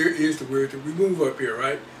 here's the weird thing. We move up here,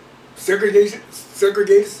 right? Segregated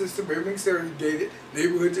system, everything segregated,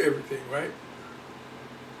 neighborhoods, everything, right?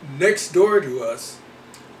 Next door to us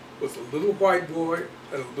was a little white boy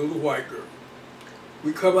and a little white girl.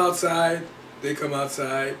 We come outside, they come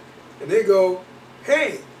outside, and they go,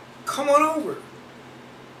 hey, come on over.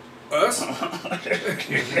 Us?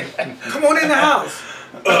 Come on in the house.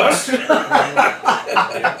 Us?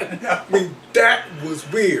 I mean, that was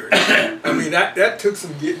weird. I mean, that took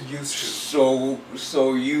some getting used to.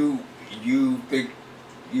 So you think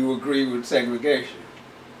you agree with segregation?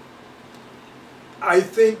 I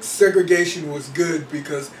think segregation was good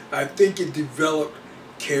because I think it developed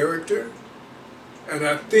character, and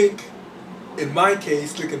I think, in my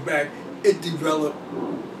case, looking back, it developed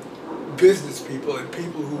business people and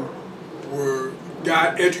people who were were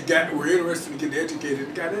interested in getting educated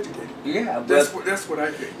and got educated. Yeah, that's what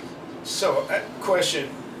I think. So, question: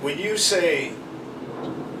 when you say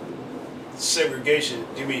segregation,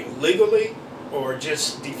 do you mean legally or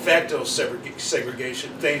just de facto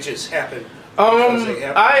segregation? Things just happen.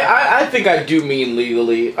 I think I do mean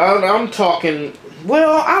legally. I'm talking.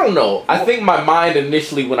 Well, I don't know. I think my mind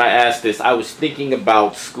initially when I asked this, I was thinking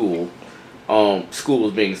about school.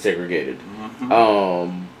 Schools being segregated.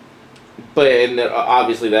 Mm-hmm. But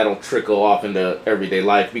obviously that'll trickle off into everyday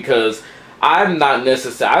life because I don't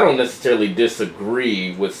necessarily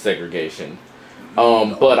disagree with segregation.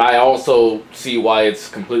 But I also see why it's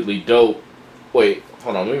completely dope. Wait,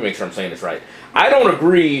 hold on. Let me make sure I'm saying this right. I don't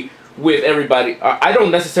agree with everybody. I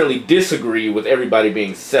don't necessarily disagree with everybody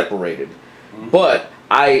being separated. Mm-hmm. But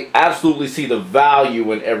I absolutely see the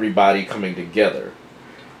value in everybody coming together.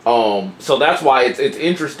 So that's why it's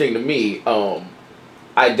interesting to me.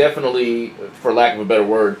 I definitely, for lack of a better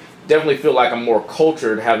word, definitely feel like I'm more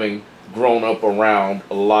cultured having grown up around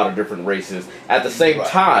a lot of different races. At the same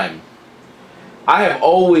time, I have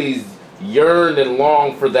always yearned and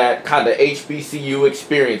longed for that kind of HBCU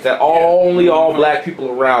experience, that only all black people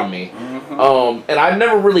around me. And I've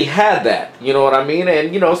never really had that, you know what I mean?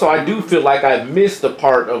 And, so I do feel like I've missed the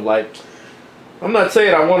part of, like, I'm not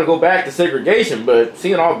saying I want to go back to segregation, but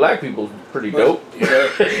seeing all black people is pretty dope.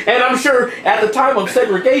 And I'm sure at the time of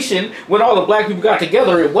segregation, when all the black people got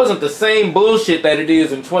together, it wasn't the same bullshit that it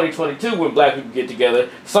is in 2022 when black people get together.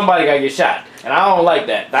 Somebody got to get shot. And I don't like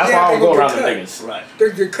that. That's why I don't go around the niggas. Right.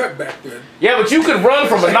 They get cut back then. Yeah, but you could run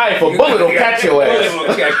from a knife. A bullet will catch your ass.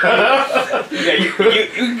 Yeah, you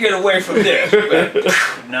can get away from this. But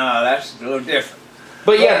no, that's a little different.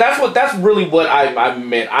 But yeah, that's really what I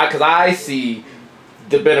meant. Because I see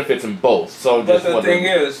the benefits in both. So but the thing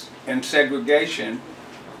is, in segregation,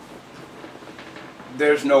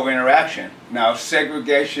 there's no interaction. Now,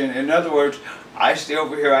 segregation, in other words, I stay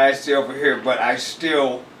over here, but I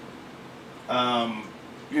still,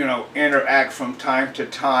 interact from time to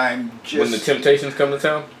time. Just when the Temptations come to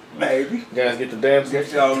town. Maybe. You guys get to dance.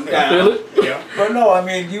 Get on down. I feel it. Yeah. But no, I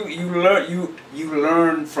mean you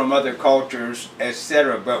learn from other cultures,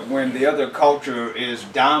 etc. But when the other culture is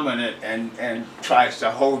dominant and tries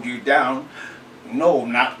to hold you down,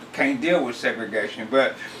 can't deal with segregation.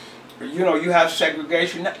 But you have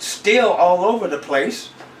segregation still all over the place.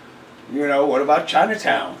 What about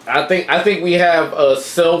Chinatown? I think we have a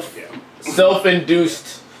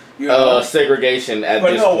self-induced segregation at this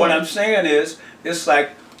point. But no, what I'm saying is, it's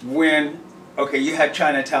like when, you had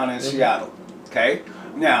Chinatown in Seattle, okay?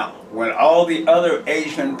 Now, when all the other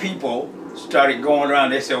Asian people started going around,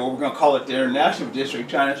 they said, well, we're going to call it the International District.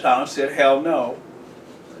 Chinatown said, hell no.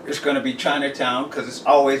 It's going to be Chinatown because it's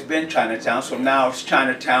always been Chinatown, so now it's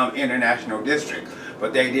Chinatown International District.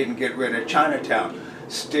 But they didn't get rid of Chinatown.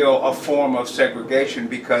 Still a form of segregation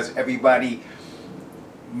because everybody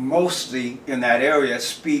mostly in that area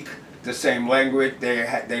speak the same language,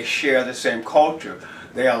 they share the same culture.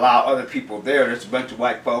 They allow other people there. There's a bunch of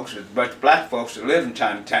white folks, there's a bunch of black folks that live in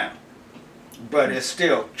Chinatown. But it's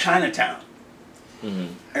still Chinatown.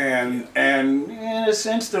 Mm-hmm. And in a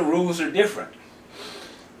sense the rules are different.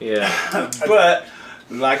 Yeah. But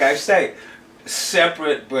like I say,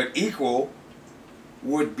 separate but equal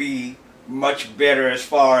would be much better as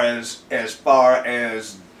far as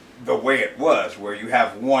the way it was, where you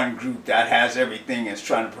have one group that has everything and is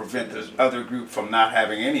trying to prevent this other group from not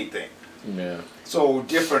having anything. Yeah. So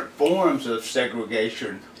different forms of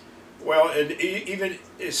segregation. Well, and even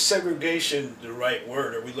is segregation the right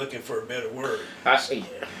word? Are we looking for a better word?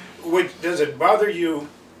 Does it bother you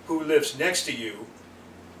who lives next to you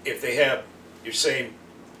if they have your same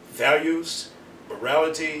values,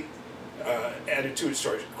 morality, attitudes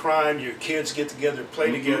towards crime? Your kids get together,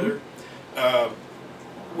 play together.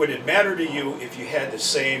 Would it matter to you if you had the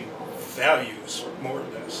same values, more or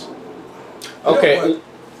less? Okay.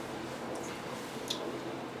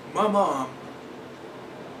 My mom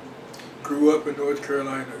grew up in North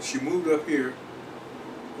Carolina. She moved up here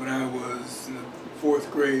when I was in the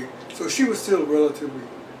 4th grade, so she was still relatively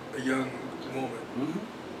a young woman. Mm-hmm.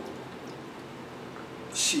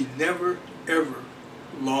 She never, ever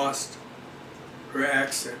lost her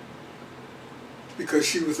accent because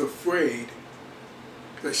she was afraid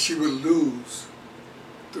that she would lose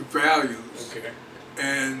the values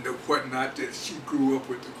and the whatnot that she grew up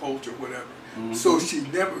with, the culture, whatever. Mm-hmm. So she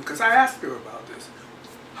never, because I asked her about this.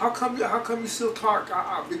 How come you still talk?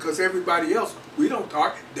 Because everybody else, we don't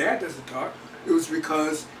talk. Dad doesn't talk. It was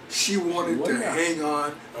because she wanted to hang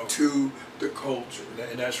on to the culture.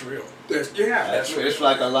 And that's real. It's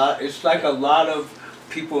like a lot. It's like a lot of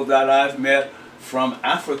people that I've met from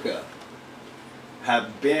Africa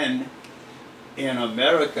have been in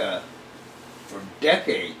America for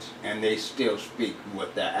decades, and they still speak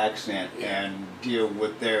with their accent and deal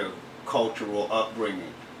with their cultural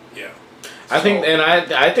upbringing. Yeah. I think, and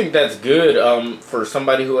I think that's good for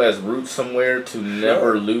somebody who has roots somewhere to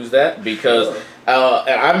never lose that, because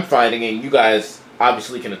and I'm finding, and you guys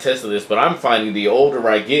obviously can attest to this, but I'm finding the older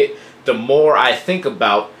I get, the more I think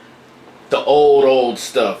about the old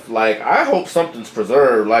stuff. Like, I hope something's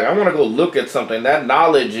preserved. Like, I want to go look at something. That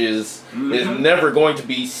knowledge is never going to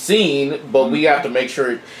be seen, but we have to make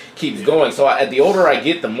sure it keeps going. So the older I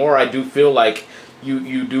get, the more I do feel like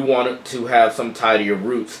you do want to have some tie to your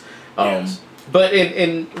roots. But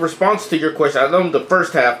in response to your question, I know the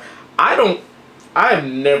first half, I've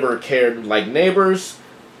never cared, like, neighbors,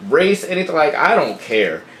 race, anything. Like, I don't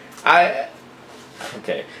care. I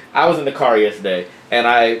was in the car yesterday, and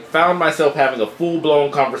I found myself having a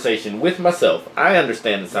full-blown conversation with myself. I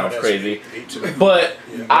understand it sounds crazy, but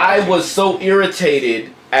I was so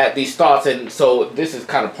irritated at these thoughts, and so this is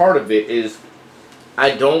kind of part of it, is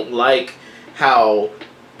I don't like how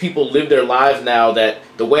people live their lives now, that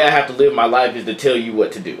the way I have to live my life is to tell you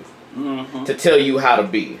what to do, to tell you how to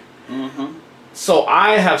be. So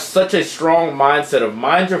I have such a strong mindset of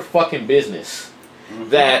mind your fucking business,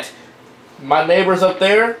 that my neighbors up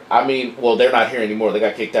there, I mean, well, they're not here anymore, they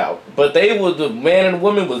got kicked out, but the man and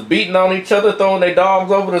woman was beating on each other, throwing their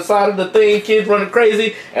dogs over the side of the thing, kids running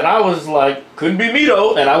crazy, and I was like, couldn't be me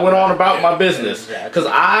though, and I went on about my business, because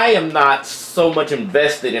I am not so much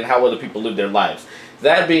invested in how other people live their lives.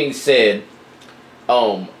 That being said,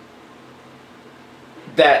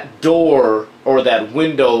 that door or that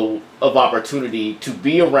window of opportunity to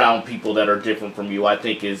be around people that are different from you, I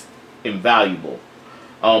think is invaluable.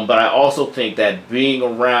 But I also think that being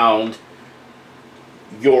around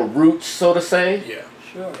your roots, so to say,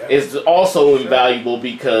 is also invaluable,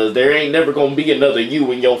 because there ain't never gonna be another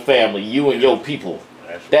you and your family, you and your people.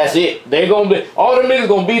 That's it. They're gonna be, all the niggas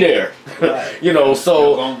gonna be there. You know,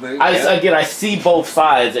 so I see both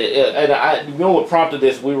sides, and you know what prompted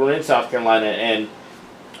this? We were in South Carolina, and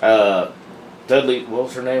Dudley, what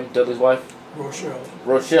was her name? Dudley's wife?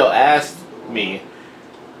 Rochelle asked me,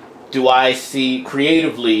 do I see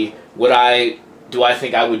creatively, do I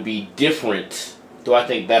think I would be different? Do I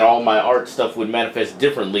think that all my art stuff would manifest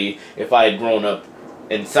differently if I had grown up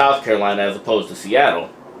in South Carolina as opposed to Seattle?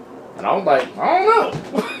 And I was like, I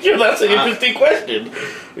don't know. You know, that's an interesting question.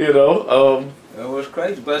 You know, it was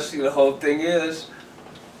crazy. But see, the whole thing is,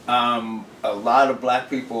 a lot of black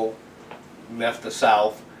people left the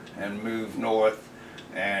South and moved north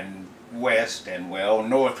and west, and well,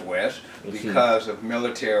 northwest, because of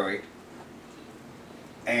military,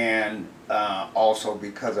 and also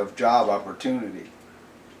because of job opportunity.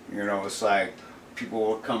 You know, it's like people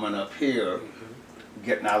were coming up here,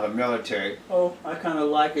 getting out of the military. Oh, I kind of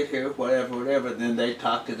like it here, whatever. Then they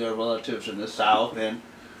talk to their relatives in the South, and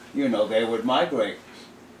you know, they would migrate.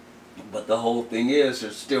 But the whole thing is,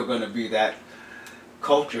 there's still going to be that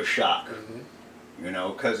culture shock. You know,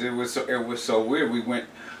 because it was so weird.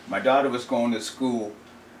 My daughter was going to school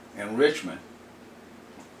in Richmond,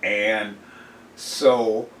 and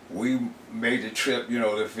so we made the trip, you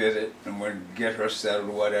know, to visit and get her settled,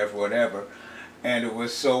 whatever. And it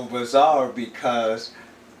was so bizarre, because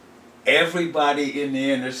everybody in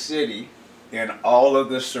the inner city in all of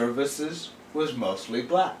the services was mostly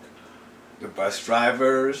black. The bus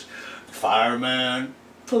drivers, firemen,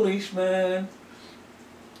 policemen,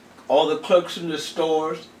 all the clerks in the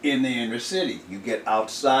stores in the inner city. You get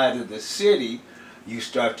outside of the city, you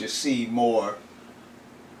start to see more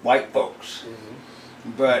white folks.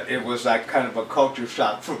 But it was like kind of a culture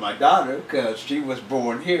shock for my daughter, because she was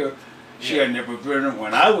born here. She had never been.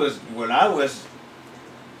 When I was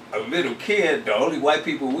a little kid, the only white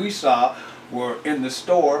people we saw were in the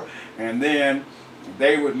store, and then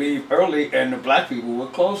they would leave early and the black people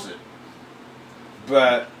would close it.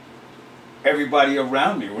 But everybody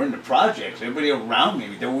around me were in the projects. Everybody around me,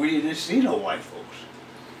 we didn't see no white folks.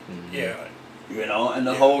 You know, and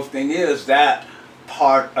the whole thing is that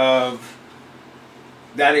part of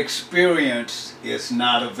that experience is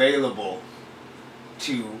not available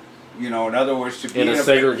to, you know, in other words, to be in a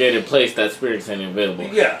segregated place, that experience ain't available.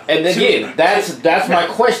 Yeah. And again, that's my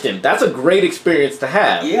question. That's a great experience to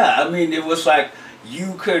have. Yeah, I mean, it was like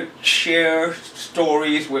you could share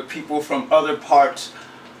stories with people from other parts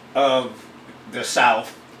of the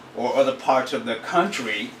South or other parts of the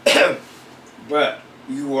country, but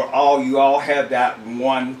you all had that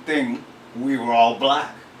one thing: we were all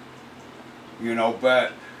black. you know,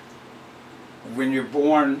 but when you're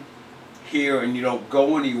born here and you don't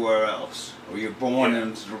go anywhere else, or you're born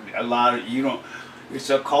in a lot of, you don't, it's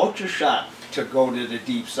a culture shock to go to the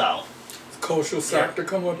Deep South. It's cultural shock to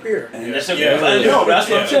come up here. And that's what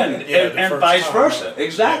I'm saying. And vice versa.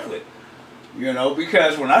 Exactly. You know,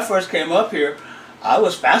 because when I first came up here, I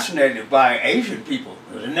was fascinated by Asian people.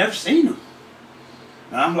 I'd never seen them.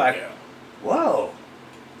 And I'm like, whoa,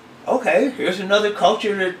 okay, here's another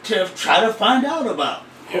culture to try to find out about.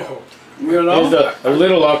 Yeah. You know? A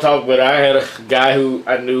little off topic, but I had a guy who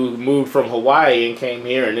I knew moved from Hawaii and came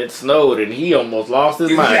here, and it snowed, and he almost lost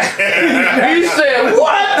his mind. He said,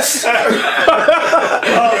 "What?"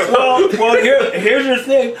 Well, here's the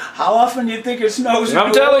thing. How often do you think it snows?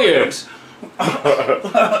 I'm telling you.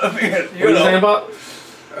 I mean, What are you saying about?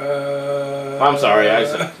 I'm sorry, I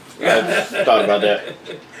thought about that.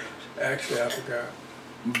 Actually, I forgot.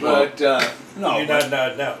 But no, You're not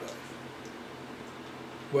nodding out.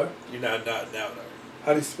 What? You're not nodding out.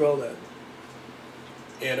 How do you spell that?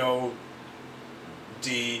 N-O-D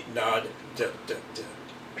nod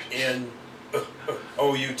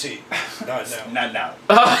N-O-U-T. Not now. not now.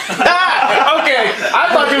 Okay, I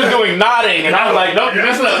thought you was doing nodding, and I was like, nope, you're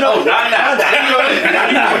messing up. No, not now.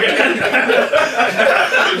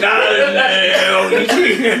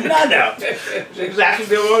 Not now. It's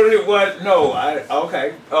exactly what it was. No,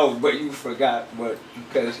 okay. Oh, but you forgot what,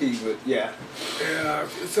 because he was, Yeah,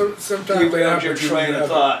 sometimes you lose your train of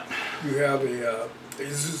thought. You have a,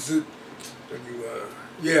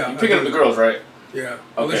 You're picking up the girls, right? Yeah,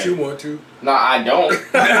 unless you want to. No, I don't.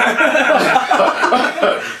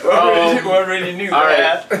 You already knew all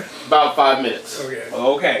that. Right, about 5 minutes.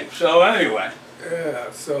 Okay, so anyway.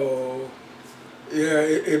 Yeah, so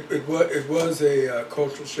it was a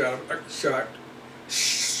cultural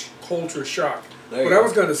culture shock. But I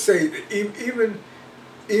was gonna say, even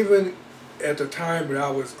at the time when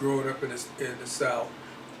I was growing up in the South,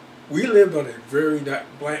 we lived on a very nice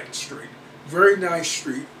Blanton Street, very nice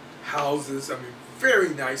street, houses. I mean, very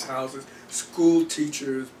nice houses. School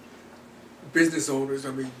teachers, business owners.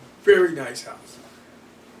 I mean, very nice house.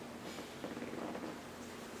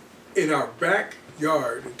 In our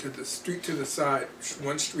backyard, to the street to the side,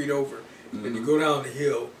 one street over, and you go down the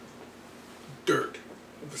hill, dirt.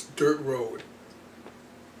 It was dirt road.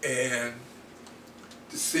 And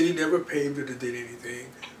the city never paved it or did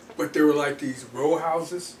anything, but there were like these row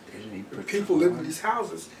houses. People lived in these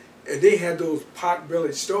houses, and they had those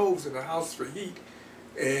pot-bellied stoves in the house for heat,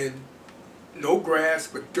 and no grass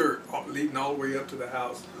but dirt leading all the way up to the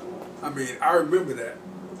house. I mean, I remember that.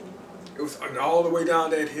 It was all the way down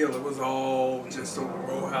that hill. It was all just on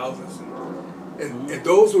row houses, and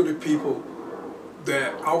those were the people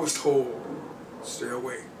that I was told stay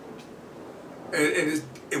away. And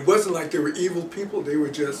it wasn't like they were evil people. They were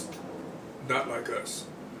just not like us.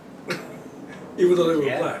 Even though they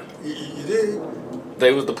were black. You did?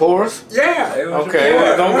 They was the poorest? Yeah. Okay,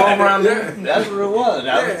 well, don't go around there. That's what it was.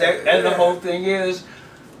 And the whole thing is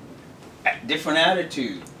different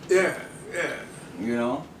attitude. Yeah. You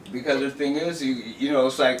know? Because the thing is, you know,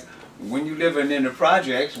 it's like when you living in the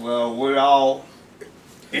projects, well, we're all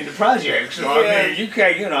in the projects. So, I mean, you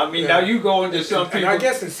can't, you know, I mean, now you go into some people. And I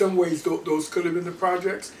guess in some ways those could have been the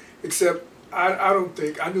projects, except I don't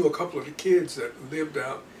think, I knew a couple of the kids that lived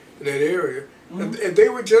out in that area, and they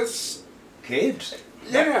were just kids.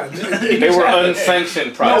 Yeah. They were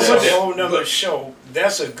unsanctioned projects. That's a whole nother show.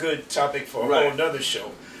 That's a good topic for a whole nother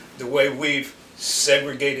show. The way we've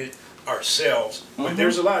segregated ourselves. But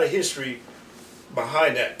there's a lot of history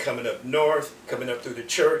behind that, coming up north, coming up through the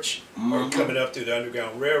church, or coming up through the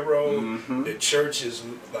Underground Railroad. The church is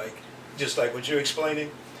like, just like what you're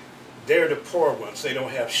explaining, they're the poor ones. They don't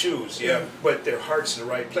have shoes, but their heart's in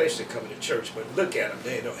the right place to come to church. But look at them,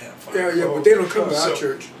 they don't have fine clothes. But they don't come to our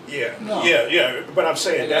church. Yeah. But I'm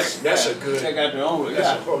saying that's a good. They got their own.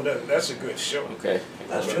 That's a good show. Okay,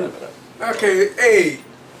 that's true. Okay, hey,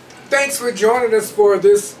 thanks for joining us for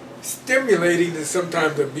this stimulating and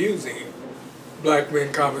sometimes amusing Black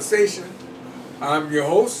Men Conversation. I'm your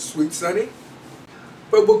host, Sweet Sunny.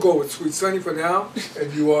 But we'll go with Sweet Sunny for now.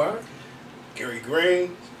 And you are? Gary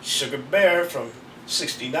Green, Sugar Bear from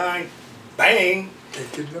 69. Bang!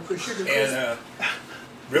 And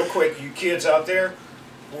real quick, you kids out there,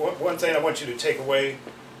 one thing I want you to take away,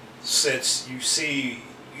 since you see,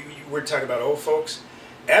 we're talking about old folks,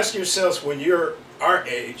 ask yourselves when you're our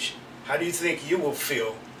age, how do you think you will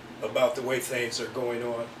feel about the way things are going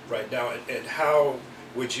on right now, and how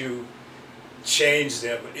would you change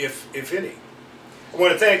them, if any? I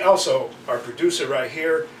want to thank also our producer right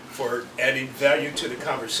here for adding value to the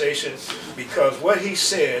conversation, because what he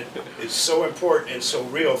said is so important and so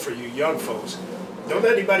real for you young folks. Don't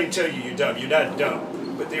let anybody tell you you're dumb. You're not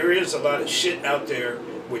dumb. But there is a lot of shit out there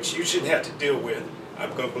which you shouldn't have to deal with.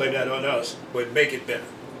 I'm going to blame that on us, but make it better.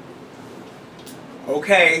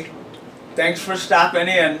 Okay. Thanks for stopping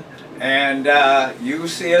in. And you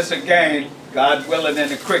see us again, God willing,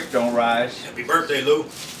 and the creek don't rise. Happy birthday, Lou.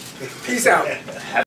 Peace out.